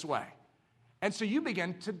this way. And so you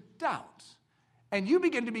begin to doubt. And you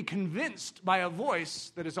begin to be convinced by a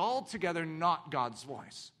voice that is altogether not God's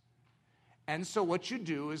voice. And so what you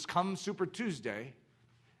do is come Super Tuesday,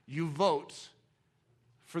 you vote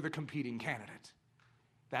for the competing candidate.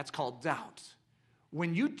 That's called doubt.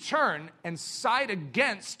 When you turn and side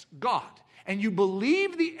against God, and you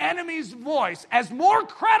believe the enemy's voice as more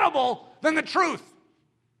credible than the truth,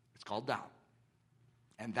 it's called doubt.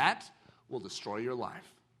 And that will destroy your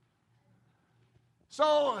life.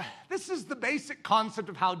 So this is the basic concept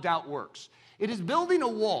of how doubt works. It is building a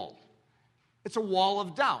wall. It's a wall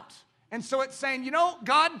of doubt. And so it's saying,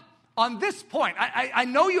 God, on this point, I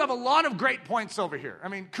know you have a lot of great points over here. I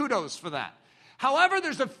mean, kudos for that. However,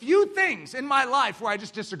 there's a few things in my life where I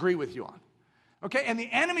just disagree with you on. Okay, and the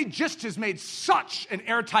enemy just has made such an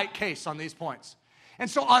airtight case on these points. And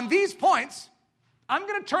so on these points, I'm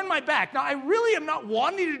going to turn my back. Now, I really am not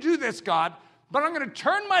wanting to do this, God, but I'm going to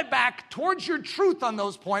turn my back towards your truth on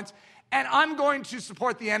those points, and I'm going to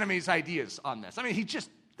support the enemy's ideas on this. I mean,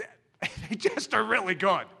 they just are really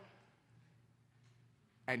good.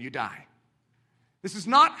 And you die. This is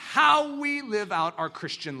not how we live out our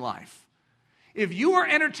Christian life. If you are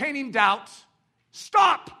entertaining doubt,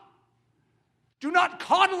 stop. Do not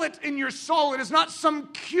coddle it in your soul. It is not some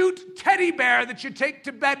cute teddy bear that you take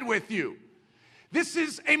to bed with you. This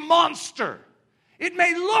is a monster. It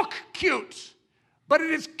may look cute, but it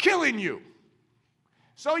is killing you.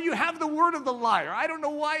 So you have the word of the liar. I don't know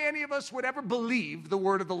why any of us would ever believe the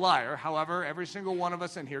word of the liar. However, every single one of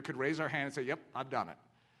us in here could raise our hand and say, yep, I've done it.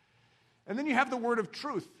 And then you have the word of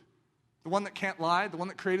truth, the one that can't lie, the one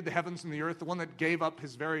that created the heavens and the earth, the one that gave up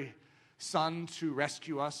his very Son to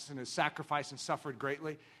rescue us and his sacrifice and suffered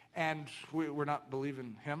greatly, and we're not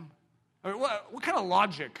believing him? I mean, what kind of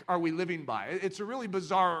logic are we living by? It's a really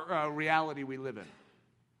bizarre reality we live in.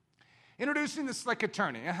 Introducing the slick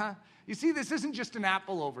attorney. You see, this isn't just an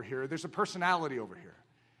apple over here. There's a personality over here.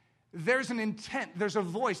 There's an intent. There's a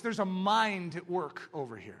voice. There's a mind at work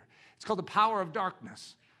over here. It's called the power of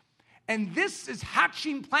darkness. And this is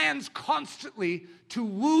hatching plans constantly to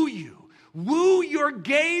woo you. Woo your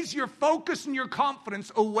gaze, your focus, and your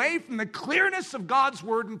confidence away from the clearness of God's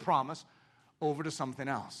word and promise over to something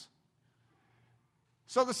else.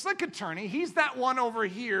 So the slick attorney, he's that one over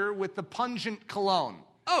here with the pungent cologne.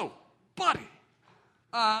 Oh, buddy,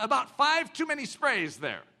 about 5 too many sprays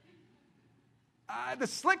there. The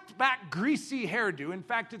slicked back greasy hairdo, in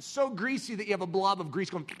fact, it's so greasy that you have a blob of grease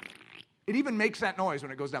going, it even makes that noise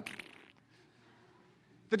when it goes down.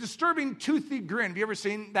 The disturbing toothy grin. Have you ever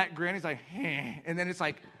seen that grin? He's like, and then it's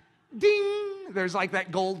like, ding. There's like that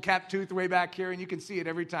gold cap tooth way back here, and you can see it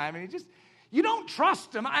every time. And you don't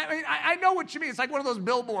trust him. I know what you mean. It's like one of those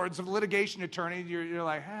billboards of litigation attorneys. You're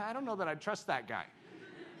like, I don't know that I'd trust that guy.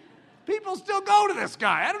 People still go to this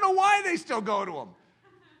guy. I don't know why they still go to him.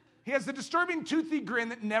 He has the disturbing toothy grin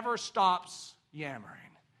that never stops yammering.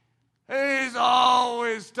 He's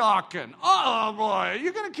always talking. Oh, boy, are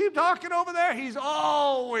you going to keep talking over there? He's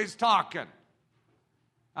always talking.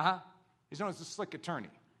 He's known as the slick attorney.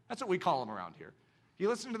 That's what we call him around here. You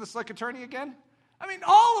listen to the slick attorney again? I mean,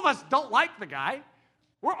 all of us don't like the guy.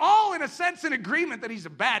 We're all, in a sense, in agreement that he's a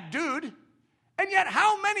bad dude. And yet,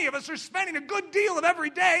 how many of us are spending a good deal of every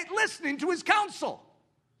day listening to his counsel?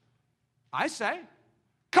 I say,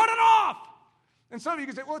 cut it off. And some of you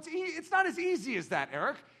can say, well, it's not as easy as that,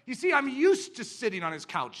 Eric. You see, I'm used to sitting on his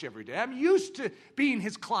couch every day. I'm used to being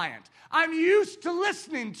his client. I'm used to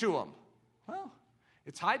listening to him. Well,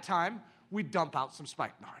 it's high time we dump out some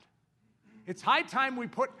spikenard. It's high time we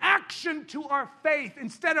put action to our faith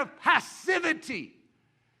instead of passivity.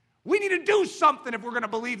 We need to do something if we're going to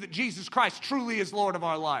believe that Jesus Christ truly is Lord of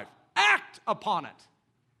our life. Act upon it.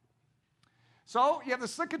 So you have the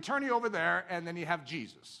slick attorney over there, and then you have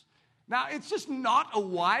Jesus. Now, it's just not a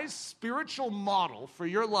wise spiritual model for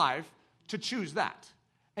your life to choose that.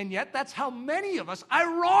 And yet, that's how many of us,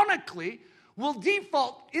 ironically, will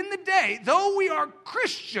default in the day. Though we are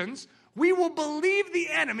Christians, we will believe the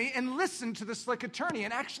enemy and listen to the slick attorney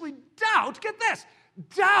and actually doubt, get this,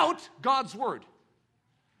 doubt God's word.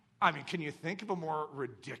 I mean, can you think of a more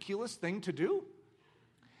ridiculous thing to do?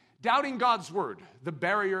 Doubting God's word, the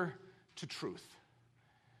barrier to truth.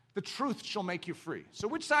 The truth shall make you free. So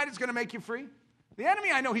which side is going to make you free? The enemy,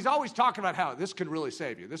 I know, he's always talking about how this could really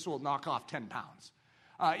save you. This will knock off 10 pounds.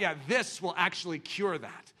 This will actually cure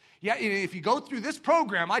that. Yeah, if you go through this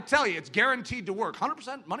program, I tell you, it's guaranteed to work.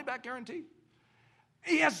 100% money back guarantee.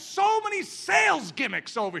 He has so many sales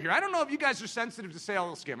gimmicks over here. I don't know if you guys are sensitive to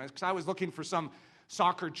sales gimmicks, because I was looking for some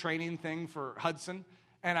soccer training thing for Hudson,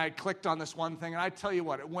 and I clicked on this one thing, and I tell you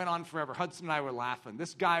what, it went on forever. Hudson and I were laughing.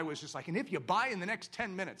 This guy was just like, and if you buy in the next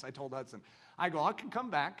 10 minutes, I told Hudson, I go, I can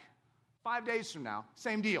come back 5 days from now,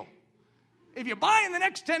 same deal. If you buy in the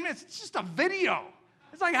next 10 minutes, it's just a video.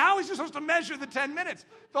 It's like, how is he supposed to measure the 10 minutes?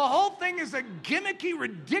 The whole thing is a gimmicky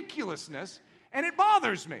ridiculousness, and it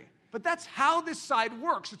bothers me. But that's how this side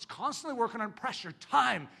works. It's constantly working on pressure,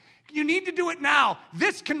 time. You need to do it now.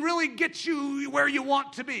 This can really get you where you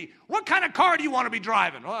want to be. What kind of car do you want to be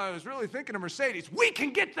driving? Well, I was really thinking of Mercedes. We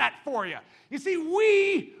can get that for you. You see,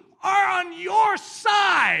 we are on your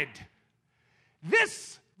side.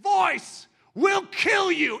 This voice will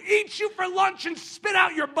kill you, eat you for lunch, and spit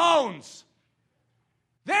out your bones.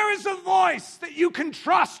 There is a voice that you can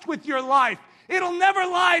trust with your life. It'll never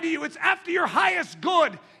lie to you. It's after your highest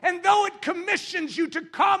good. And though it commissions you to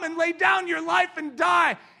come and lay down your life and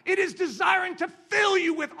die, it is desiring to fill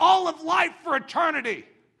you with all of life for eternity.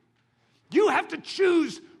 You have to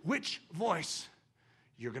choose which voice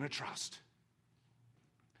you're going to trust.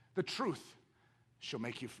 The truth shall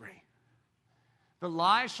make you free. The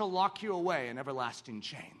lie shall lock you away in everlasting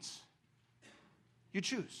chains. You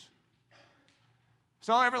choose.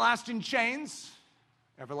 So everlasting chains,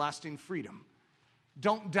 everlasting freedom.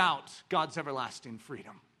 Don't doubt God's everlasting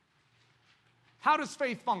freedom. How does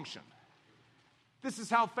faith function? This is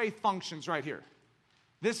how faith functions right here.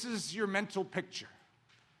 This is your mental picture.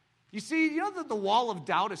 You see, you know that the wall of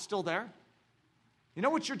doubt is still there? You know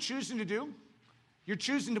what you're choosing to do? You're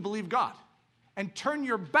choosing to believe God and turn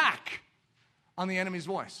your back on the enemy's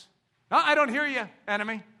voice. No, I don't hear you,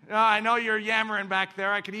 enemy. No, I know you're yammering back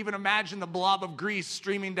there. I could even imagine the blob of grease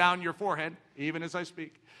streaming down your forehead, even as I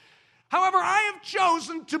speak. However, I have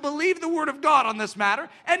chosen to believe the word of God on this matter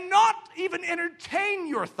and not even entertain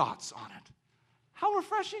your thoughts on it. How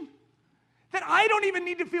refreshing. That I don't even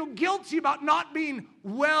need to feel guilty about not being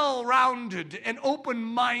well-rounded and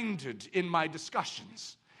open-minded in my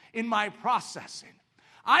discussions, in my processing.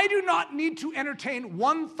 I do not need to entertain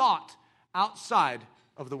one thought outside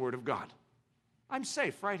of the Word of God. I'm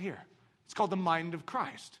safe right here. It's called the mind of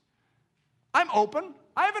Christ. I'm open.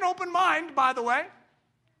 I have an open mind, by the way,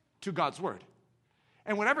 to God's Word.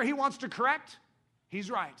 And whatever He wants to correct,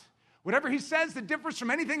 He's right. Whatever He says that differs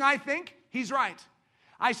from anything I think, He's right.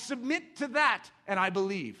 I submit to that, and I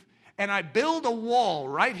believe. And I build a wall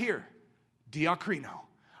right here, diakrino.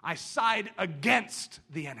 I side against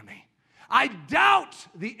the enemy. I doubt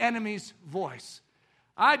the enemy's voice.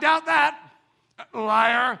 I doubt that.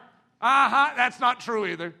 Liar. That's not true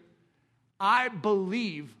either. I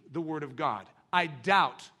believe the word of God. I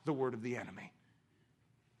doubt the word of the enemy.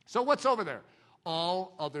 So what's over there?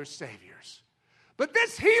 All other saviors. But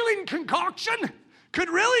this healing concoction could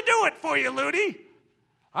really do it for you, Ludi.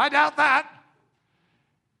 I doubt that.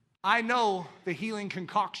 I know the healing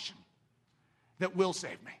concoction that will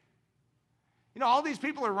save me. You know, all these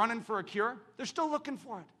people are running for a cure. They're still looking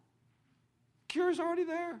for it. cure is already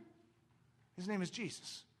there. His name is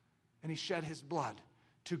Jesus. And he shed his blood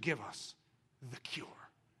to give us the cure.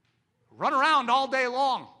 Run around all day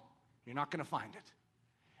long. You're not going to find it.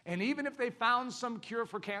 And even if they found some cure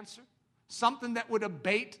for cancer, something that would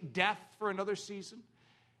abate death for another season,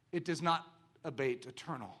 it does not abate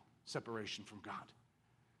eternal separation from God.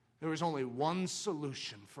 There is only one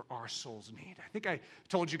solution for our soul's need. I think I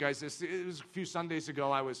told you guys this. It was a few Sundays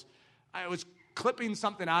ago. I was clipping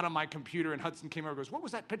something out of my computer, and Hudson came over and goes, "What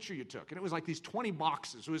was that picture you took?" And it was like these 20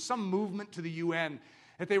 boxes. It was some movement to the UN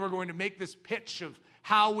that they were going to make this pitch of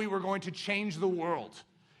how we were going to change the world.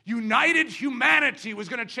 United humanity was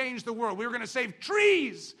going to change the world. We were going to save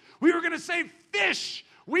trees. We were going to save fish.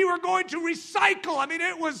 We were going to recycle. I mean,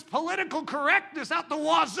 it was political correctness out the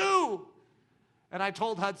wazoo. And I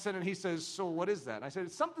told Hudson, and he says, "So what is that?" I said,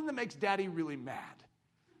 "It's something that makes Daddy really mad."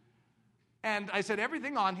 And I said,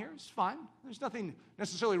 "Everything on here is fine. There's nothing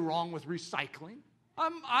necessarily wrong with recycling.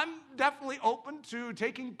 I'm definitely open to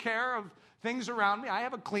taking care of things around me. I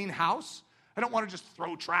have a clean house. I don't want to just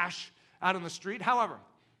throw trash out on the street. However,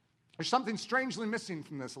 there's something strangely missing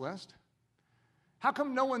from this list. How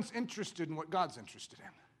come no one's interested in what God's interested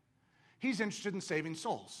in? He's interested in saving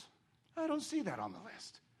souls. I don't see that on the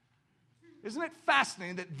list. Isn't it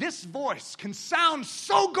fascinating that this voice can sound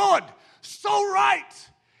so good, so right,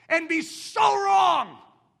 and be so wrong?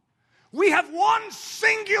 We have one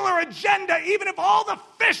singular agenda, even if all the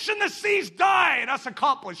fish in the seas die and us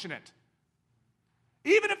accomplishing it.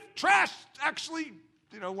 Even if trash actually,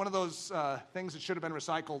 one of those things that should have been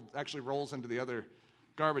recycled actually rolls into the other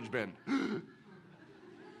garbage bin.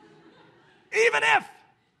 Even if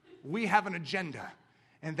we have an agenda,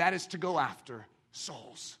 and that is to go after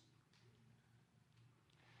souls.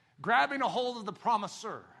 Grabbing a hold of the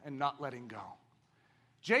promisor and not letting go.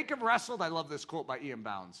 Jacob wrestled, I love this quote by Ian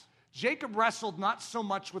Bounds. Jacob wrestled not so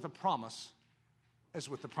much with a promise as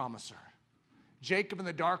with the promiser. Jacob in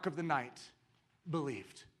the dark of the night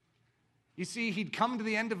believed. You see, he'd come to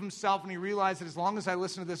the end of himself and he realized that as long as I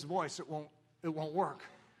listen to this voice, it won't work.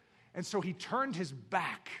 And so he turned his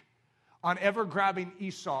back on ever grabbing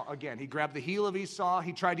Esau again. He grabbed the heel of Esau.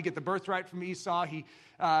 He tried to get the birthright from Esau. He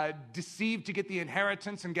deceived to get the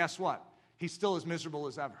inheritance. And guess what? He's still as miserable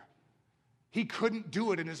as ever. He couldn't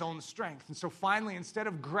do it in his own strength. And so finally, instead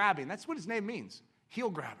of grabbing, that's what his name means, heel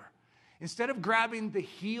grabber. Instead of grabbing the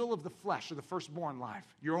heel of the flesh or the firstborn life,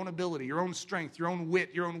 your own ability, your own strength, your own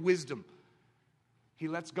wit, your own wisdom, he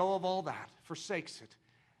lets go of all that, forsakes it,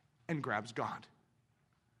 and grabs God.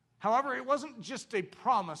 However, it wasn't just a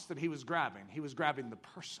promise that he was grabbing the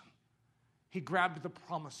person. He grabbed the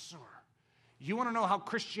promisor. You want to know how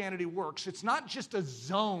Christianity works? It's not just a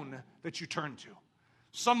zone that you turn to,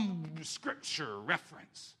 some scripture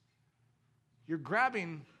reference. You're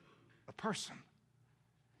grabbing a person.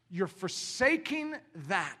 You're forsaking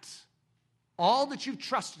that, all that you've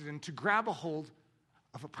trusted in, to grab a hold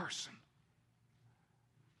of a person.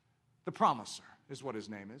 The promiser is what his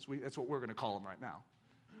name is. That's what we're going to call him right now.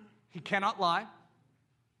 He cannot lie.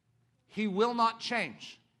 He will not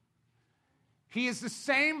change. He is the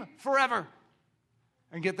same forever.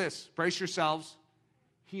 And get this, brace yourselves.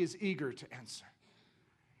 He is eager to answer.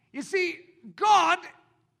 You see, God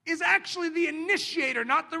is actually the initiator,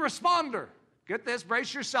 not the responder. Get this,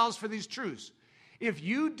 brace yourselves for these truths. If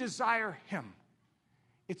you desire him,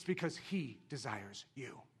 it's because he desires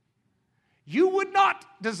you. You would not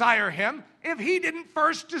desire him if he didn't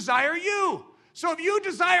first desire you. So if you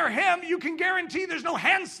desire him, you can guarantee there's no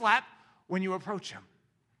hand slap when you approach him.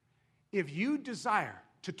 If you desire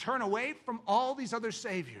to turn away from all these other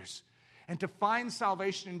saviors and to find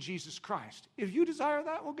salvation in Jesus Christ, if you desire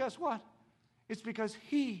that, well, guess what? It's because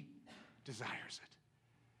he desires it.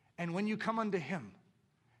 And when you come unto him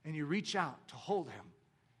and you reach out to hold him,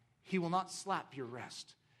 he will not slap your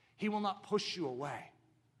wrist. He will not push you away.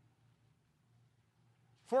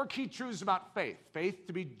 4 key truths about faith. Faith,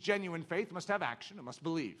 to be genuine faith, must have action. It must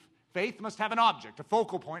believe. Faith must have an object, a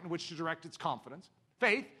focal point in which to direct its confidence.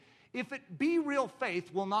 Faith, if it be real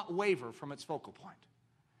faith, will not waver from its focal point.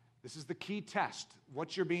 This is the key test,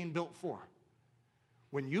 what you're being built for.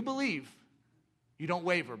 When you believe, you don't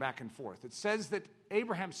waver back and forth. It says that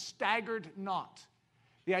Abraham staggered not.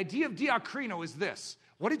 The idea of diakrino is this.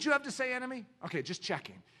 What did you have to say, enemy? Okay, just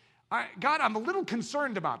checking. All right, God, I'm a little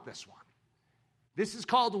concerned about this one. This is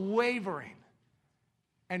called wavering.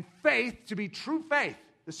 And faith, to be true faith,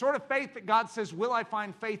 the sort of faith that God says, will I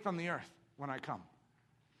find faith on the earth when I come?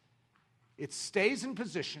 It stays in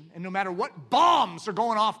position, and no matter what bombs are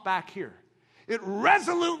going off back here, it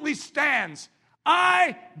resolutely stands.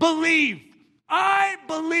 I believe. I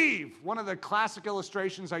believe. One of the classic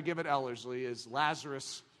illustrations I give at Ellerslie is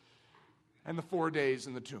Lazarus and the 4 days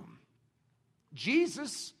in the tomb.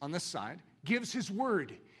 Jesus, on this side, gives his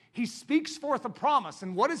word. He speaks forth a promise.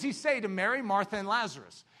 And what does he say to Mary, Martha, and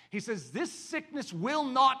Lazarus? He says, this sickness will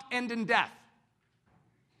not end in death.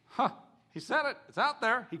 He said it. It's out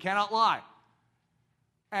there. He cannot lie.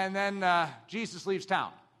 And then Jesus leaves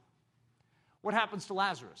town. What happens to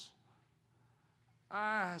Lazarus?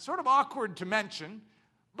 Sort of awkward to mention,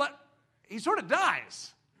 but he sort of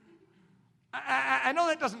dies. I know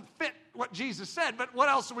that doesn't fit what Jesus said, but what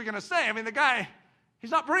else are we going to say? I mean, the guy,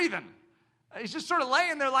 he's not breathing. He's just sort of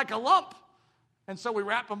laying there like a lump. And so we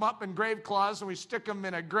wrap him up in grave cloths and we stick him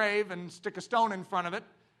in a grave and stick a stone in front of it.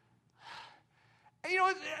 And,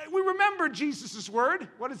 we remember Jesus' word.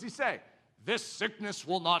 What does he say? This sickness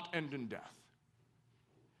will not end in death.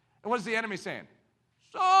 And what is the enemy saying?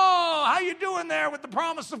 So, how you doing there with the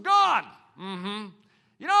promise of God?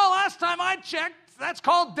 Last time I checked, that's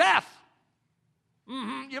called death.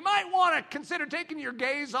 You might want to consider taking your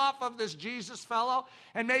gaze off of this Jesus fellow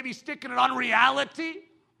and maybe sticking it on reality.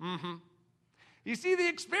 You see, the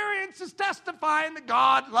experience is testifying that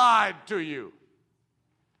God lied to you.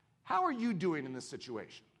 How are you doing in this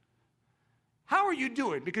situation? How are you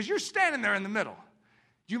doing? Because you're standing there in the middle.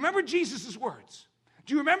 Do you remember Jesus' words?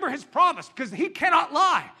 Do you remember his promise? Because he cannot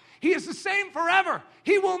lie. He is the same forever.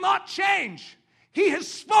 He will not change. He has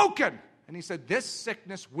spoken. And he said, this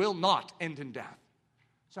sickness will not end in death.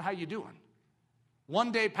 So how you doing?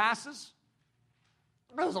 1 day passes.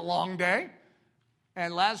 That was a long day.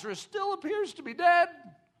 And Lazarus still appears to be dead.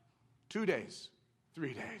 2 days.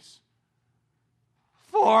 3 days.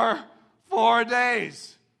 4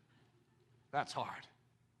 days. That's hard.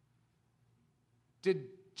 Did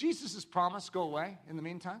Jesus' promise go away in the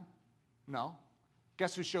meantime? No.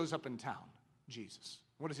 Guess who shows up in town? Jesus.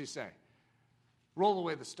 What does he say? Roll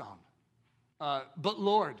away the stone. But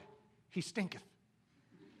Lord, he stinketh.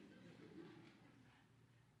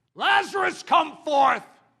 Lazarus, come forth.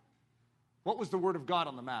 What was the word of God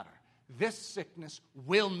on the matter? This sickness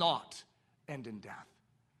will not end in death.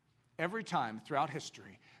 Every time throughout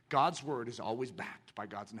history, God's word is always backed by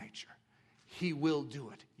God's nature. He will do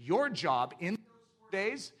it. Your job in those 4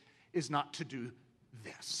 days is not to do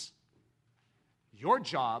this. Your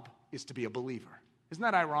job is to be a believer. Isn't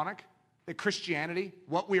that ironic? That Christianity,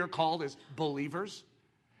 what we are called is believers.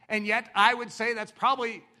 And yet, I would say that's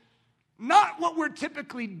probably not what we're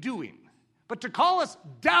typically doing. But to call us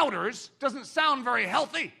doubters doesn't sound very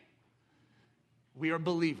healthy. We are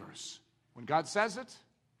believers. When God says it,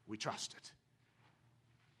 we trust it.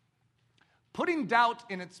 Putting doubt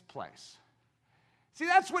in its place. See,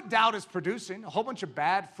 that's what doubt is producing, a whole bunch of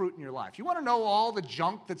bad fruit in your life. You want to know all the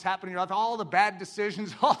junk that's happening in your life, all the bad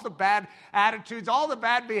decisions, all the bad attitudes, all the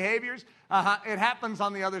bad behaviors? It happens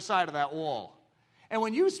on the other side of that wall. And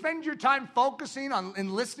when you spend your time focusing on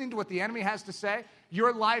and listening to what the enemy has to say,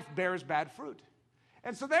 your life bears bad fruit.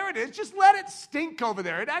 And so there it is. Just let it stink over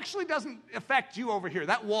there. It actually doesn't affect you over here.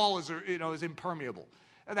 That wall is impermeable.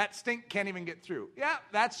 That stink can't even get through. Yeah,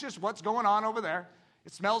 that's just what's going on over there.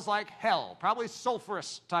 It smells like hell, probably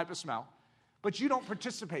sulfurous type of smell. But you don't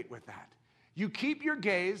participate with that. You keep your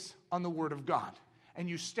gaze on the Word of God, and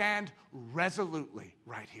you stand resolutely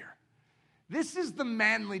right here. This is the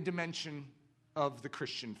manly dimension of the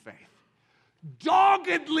Christian faith.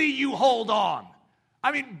 Doggedly you hold on.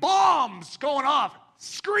 I mean, bombs going off,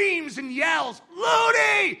 screams and yells.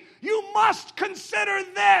 Looney, you must consider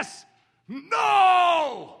this.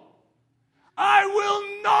 No, I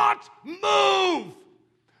will not move.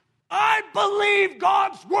 I believe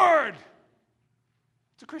God's word.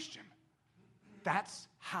 It's a Christian. That's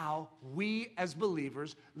how we as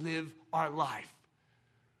believers live our life.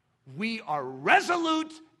 We are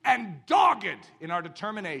resolute and dogged in our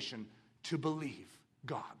determination to believe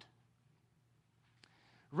God.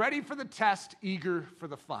 Ready for the test, eager for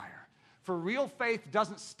the fire. For real faith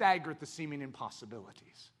doesn't stagger at the seeming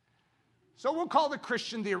impossibilities. So we'll call the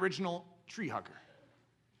Christian the original tree hugger.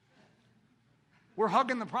 We're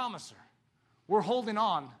hugging the promiser. We're holding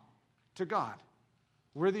on to God.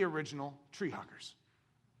 We're the original tree huggers.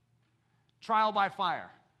 Trial by fire.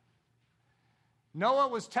 Noah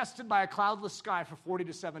was tested by a cloudless sky for 40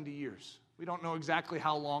 to 70 years. We don't know exactly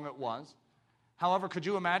how long it was. However, could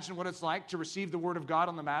you imagine what it's like to receive the word of God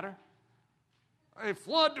on the matter? A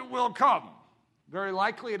flood will come. Very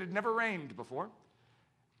likely it had never rained before.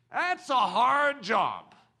 That's a hard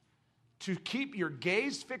job, to keep your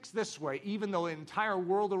gaze fixed this way, even though the entire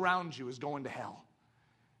world around you is going to hell.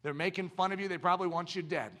 They're making fun of you. They probably want you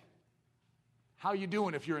dead. How you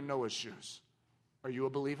doing if you're in Noah's shoes? Are you a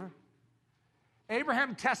believer?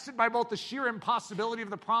 Abraham tested by both the sheer impossibility of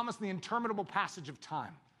the promise and the interminable passage of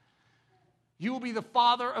time. You will be the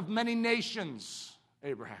father of many nations,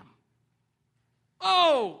 Abraham.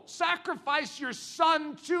 Oh, sacrifice your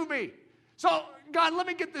son to me. So, God, let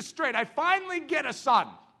me get this straight. I finally get a son.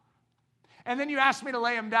 And then you ask me to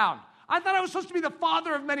lay him down. I thought I was supposed to be the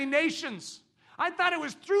father of many nations. I thought it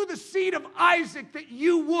was through the seed of Isaac that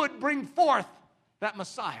you would bring forth that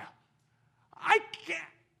Messiah. I can't.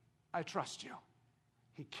 I trust you.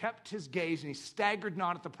 He kept his gaze and he staggered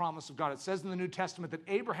not at the promise of God. It says in the New Testament that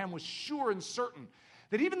Abraham was sure and certain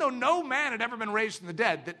that even though no man had ever been raised from the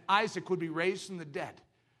dead, that Isaac would be raised from the dead.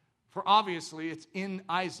 For obviously it's in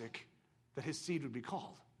Isaac that his seed would be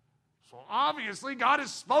called. So obviously God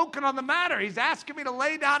has spoken on the matter. He's asking me to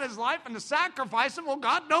lay down his life and to sacrifice him. Well,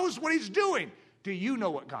 God knows what he's doing. Do you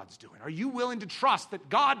know what God's doing? Are you willing to trust that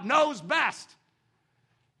God knows best?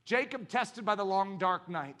 Jacob tested by the long dark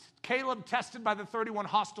night. Caleb tested by the 31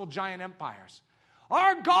 hostile giant empires.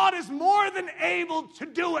 Our God is more than able to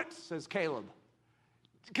do it, says Caleb.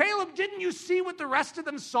 Caleb, didn't you see what the rest of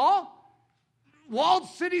them saw? Walled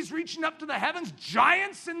cities reaching up to the heavens,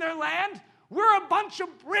 giants in their land. We're a bunch of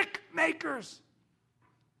brick makers.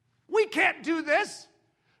 We can't do this.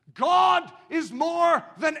 God is more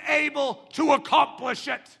than able to accomplish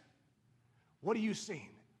it. What are you seeing?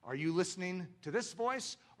 Are you listening to this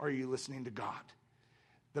voice or are you listening to God?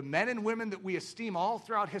 The men and women that we esteem all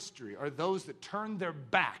throughout history are those that turned their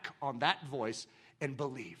back on that voice and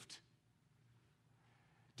believed.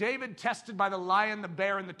 David tested by the lion, the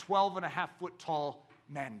bear, and the 12.5-foot tall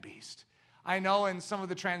man-beast. I know in some of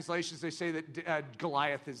the translations they say that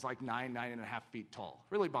Goliath is like 9.5 feet tall.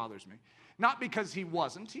 Really bothers me. Not because he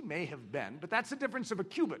wasn't, he may have been, but that's the difference of a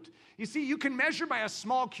cubit. You see, you can measure by a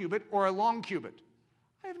small cubit or a long cubit.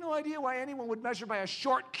 I have no idea why anyone would measure by a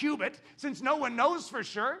short cubit, since no one knows for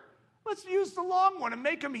sure. Let's use the long one and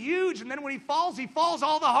make him huge, and then when he falls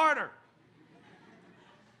all the harder.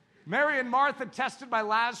 Mary and Martha tested by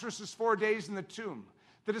Lazarus' 4 days in the tomb.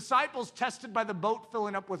 The disciples tested by the boat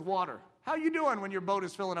filling up with water. How you doing when your boat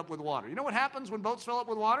is filling up with water? You know what happens when boats fill up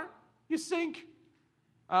with water? You sink.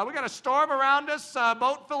 We got a storm around us,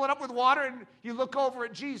 boat filling up with water, and you look over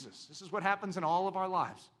at Jesus. This is what happens in all of our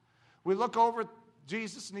lives. We look over at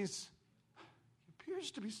Jesus, and he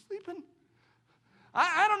appears to be sleeping.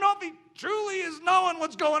 I don't know if he truly is knowing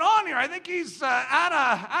what's going on here. I think he's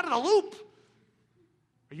out of the loop.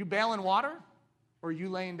 Are you bailing water, or are you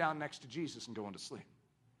laying down next to Jesus and going to sleep?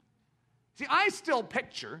 See, I still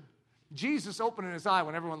picture Jesus opening his eye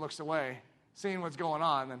when everyone looks away, seeing what's going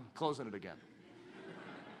on, and closing it again.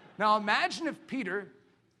 Now imagine if Peter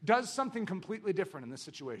does something completely different in this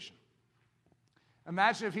situation.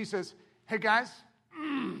 Imagine if he says, hey guys,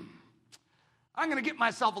 I'm going to get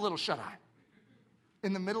myself a little shut-eye.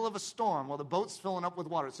 In the middle of a storm while the boat's filling up with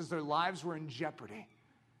water. It says their lives were in jeopardy.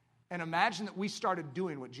 And imagine that we started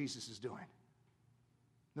doing what Jesus is doing.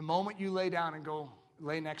 The moment you lay down and go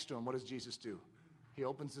lay next to him, what does Jesus do? He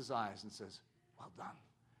opens his eyes and says, well done.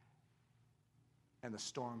 And the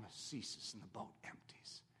storm ceases and the boat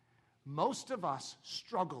empties. Most of us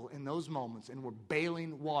struggle in those moments and we're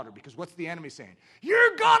bailing water because what's the enemy saying?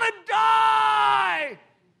 You're gonna die!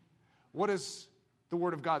 What is the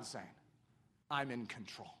Word of God saying? I'm in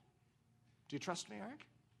control. Do you trust me, Eric?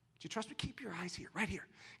 Do you trust me? Keep your eyes here, right here.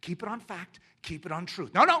 Keep it on fact. Keep it on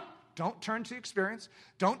truth. No. Don't turn to experience.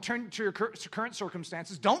 Don't turn to your current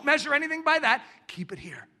circumstances. Don't measure anything by that. Keep it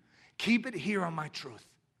here. Keep it here on my truth.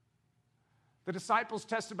 The disciples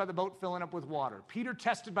tested by the boat filling up with water. Peter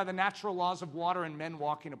tested by the natural laws of water and men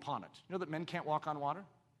walking upon it. You know that men can't walk on water?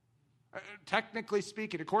 Technically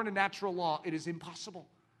speaking, according to natural law, it is impossible.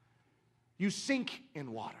 You sink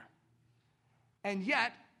in water. And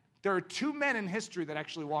yet, there are 2 men in history that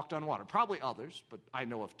actually walked on water. Probably others, but I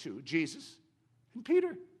know of 2. Jesus and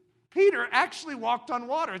Peter. Peter actually walked on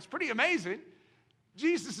water. It's pretty amazing.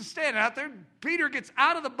 Jesus is standing out there. Peter gets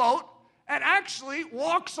out of the boat and actually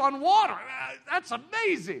walks on water. That's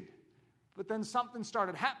amazing. But then something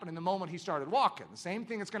started happening the moment he started walking. The same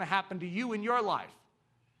thing that's going to happen to you in your life.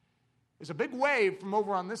 There's a big wave from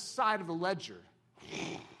over on this side of the ledger.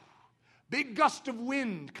 Big gust of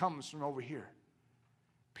wind comes from over here.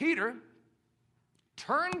 Peter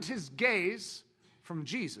turned his gaze from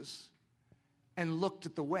Jesus and looked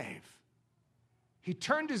at the wave. He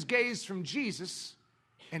turned his gaze from Jesus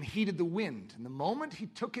and heeded the wind. And the moment he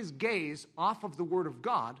took his gaze off of the Word of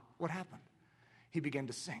God, what happened? He began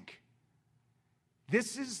to sink.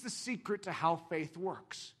 This is the secret to how faith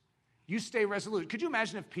works. You stay resolute. Could you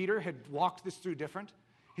imagine if Peter had walked this through different?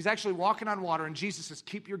 He's actually walking on water, and Jesus says,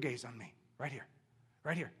 keep your gaze on me, right here,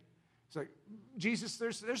 right here. It's like, Jesus,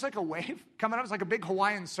 there's like a wave coming up. It's like a big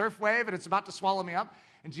Hawaiian surf wave, and it's about to swallow me up.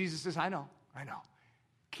 And Jesus says, I know.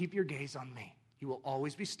 Keep your gaze on me. You will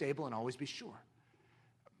always be stable and always be sure.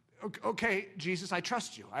 Okay, Jesus, I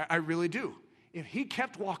trust you. I really do. If he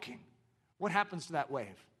kept walking, what happens to that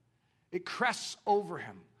wave? It crests over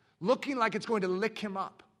him, looking like it's going to lick him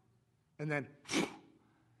up. And then,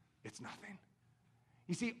 it's nothing.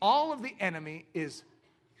 You see, all of the enemy is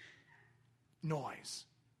noise.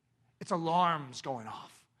 It's alarms going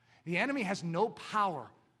off. The enemy has no power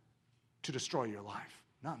to destroy your life.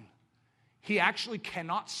 None. He actually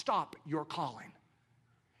cannot stop your calling.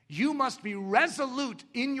 You must be resolute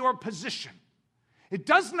in your position. It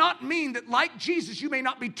does not mean that, like Jesus, you may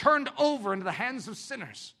not be turned over into the hands of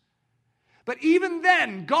sinners. But even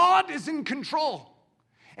then, God is in control.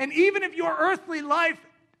 And even if your earthly life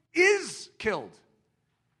is killed,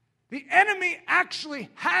 the enemy actually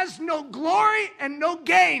has no glory and no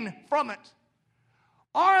gain from it.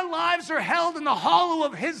 Our lives are held in the hollow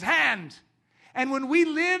of his hand. And when we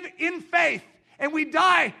live in faith and we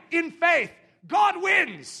die in faith, God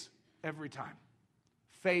wins every time.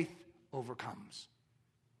 Faith overcomes.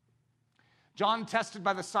 John tested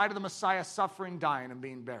by the side of the Messiah, suffering, dying, and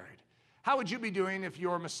being buried. How would you be doing if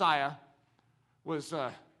your Messiah was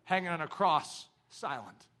hanging on a cross,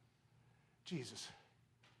 silent? Jesus,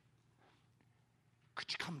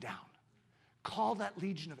 could you come down? Call that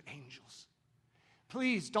legion of angels.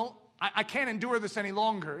 Please don't, I can't endure this any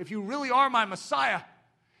longer. If you really are my Messiah,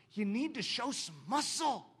 you need to show some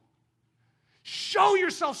muscle. Show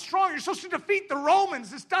yourself strong. You're supposed to defeat the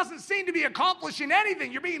Romans. This doesn't seem to be accomplishing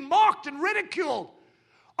anything. You're being mocked and ridiculed.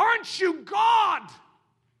 Aren't you God?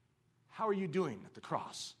 How are you doing at the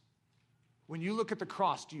cross? When you look at the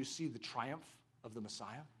cross, do you see the triumph of the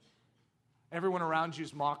Messiah? Everyone around you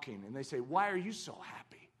is mocking, and they say, why are you so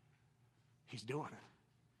happy? He's doing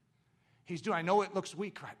it. I know it looks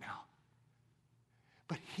weak right now,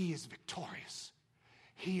 but he is victorious.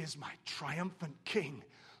 He is my triumphant king.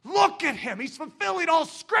 Look at him. He's fulfilling all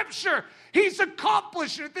scripture. He's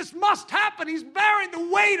accomplishing it. This must happen. He's bearing the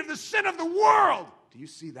weight of the sin of the world. Do you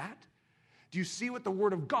see that? Do you see what the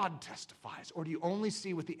word of God testifies, or do you only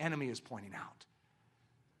see what the enemy is pointing out?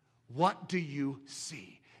 What do you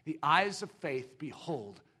see? The eyes of faith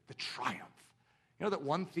behold the triumph. You know that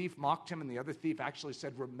one thief mocked him and the other thief actually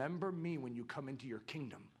said, remember me when you come into your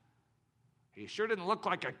kingdom. He sure didn't look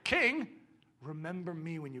like a king. Remember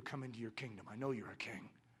me when you come into your kingdom. I know you're a king.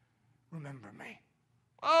 Remember me.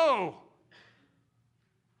 Oh!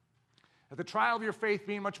 That the trial of your faith,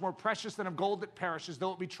 being much more precious than of gold that perishes,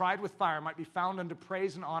 though it be tried with fire, might be found unto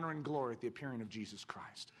praise and honor and glory at the appearing of Jesus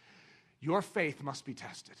Christ. Your faith must be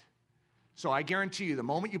tested. So I guarantee you, the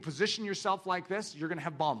moment you position yourself like this, you're going to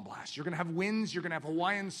have bomb blasts. You're going to have winds. You're going to have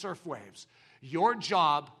Hawaiian surf waves. Your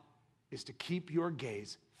job is to keep your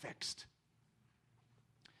gaze fixed.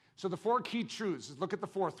 So the 4 key truths, look at the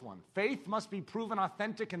 4th one. Faith must be proven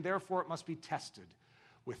authentic, and therefore it must be tested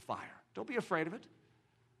with fire. Don't be afraid of it.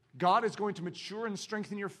 God is going to mature and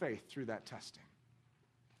strengthen your faith through that testing.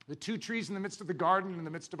 The 2 trees in the midst of the garden and in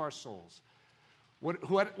the midst of our souls.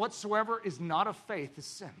 Whatsoever is not of faith is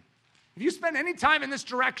sin. If you spend any time in this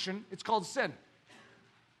direction, it's called sin.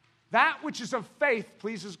 That which is of faith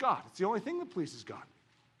pleases God. It's the only thing that pleases God.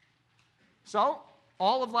 So,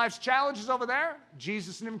 all of life's challenges over there,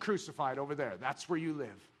 Jesus and him crucified over there. That's where you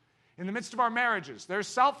live. In the midst of our marriages, there's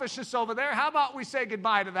selfishness over there. How about we say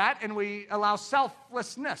goodbye to that and we allow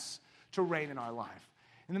selflessness to reign in our life?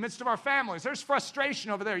 In the midst of our families, there's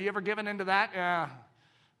frustration over there. You ever given into that? Yeah,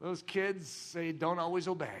 those kids, they don't always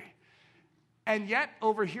obey. And yet,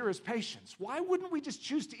 over here is patience. Why wouldn't we just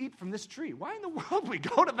choose to eat from this tree? Why in the world would we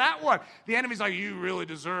go to that one? The enemy's like, you really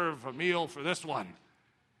deserve a meal for this one.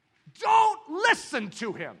 Don't listen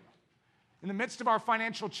to him. In the midst of our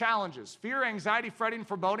financial challenges, fear, anxiety, fretting,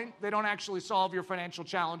 foreboding, they don't actually solve your financial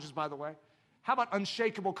challenges, by the way. How about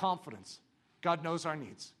unshakable confidence? God knows our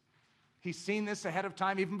needs. He's seen this ahead of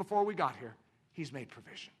time, even before we got here. He's made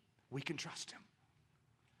provision. We can trust him.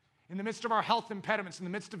 In the midst of our health impediments, in the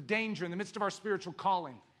midst of danger, in the midst of our spiritual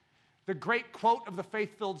calling, the great quote of the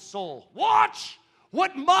faith-filled soul, watch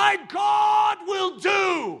what my God will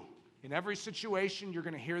do. In every situation, you're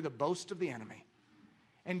going to hear the boast of the enemy.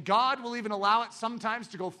 And God will even allow it sometimes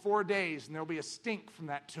to go 4 days, and there'll be a stink from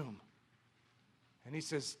that tomb. And he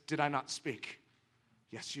says, did I not speak?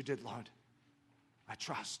 Yes, you did, Lord. I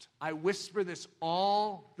trust. I whisper this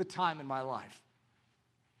all the time in my life.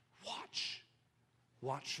 Watch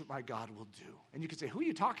what my God will do. And you can say, who are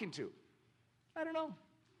you talking to? I don't know.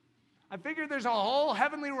 I figure there's a whole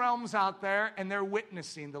heavenly realms out there, and they're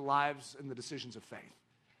witnessing the lives and the decisions of faith.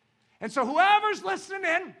 And so whoever's listening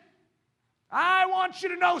in, I want you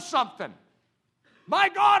to know something. My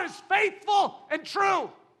God is faithful and true.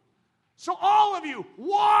 So all of you,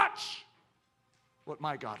 watch what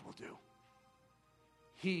my God will do.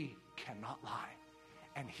 He cannot lie,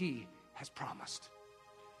 and he has promised.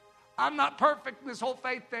 I'm not perfect in this whole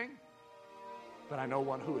faith thing, but I know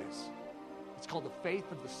one who is. It's called the faith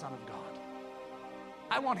of the Son of God.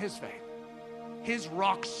 I want his faith, his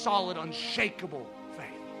rock solid, unshakable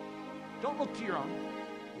faith. Don't look to your own,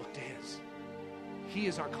 look to his. He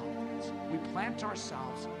is our confidence. We plant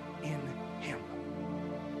ourselves in him,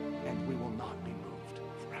 and we will not be moved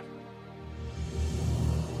forever.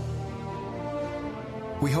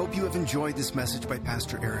 We hope you have enjoyed this message by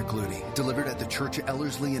Pastor Eric Ludy, delivered at the Church of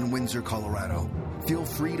Ellerslie in Windsor, Colorado. Feel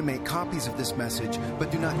free to make copies of this message,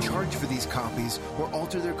 but do not charge for these copies or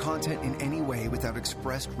alter their content in any way without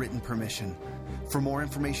expressed written permission. For more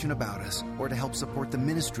information about us or to help support the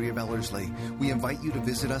ministry of Ellerslie, we invite you to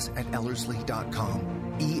visit us at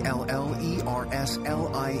ellerslie.com, ELLERSLIE.com.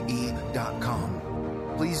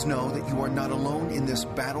 Please know that you are not alone in this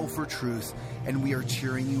battle for truth, and we are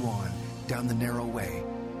cheering you on down the narrow way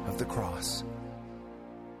of the cross.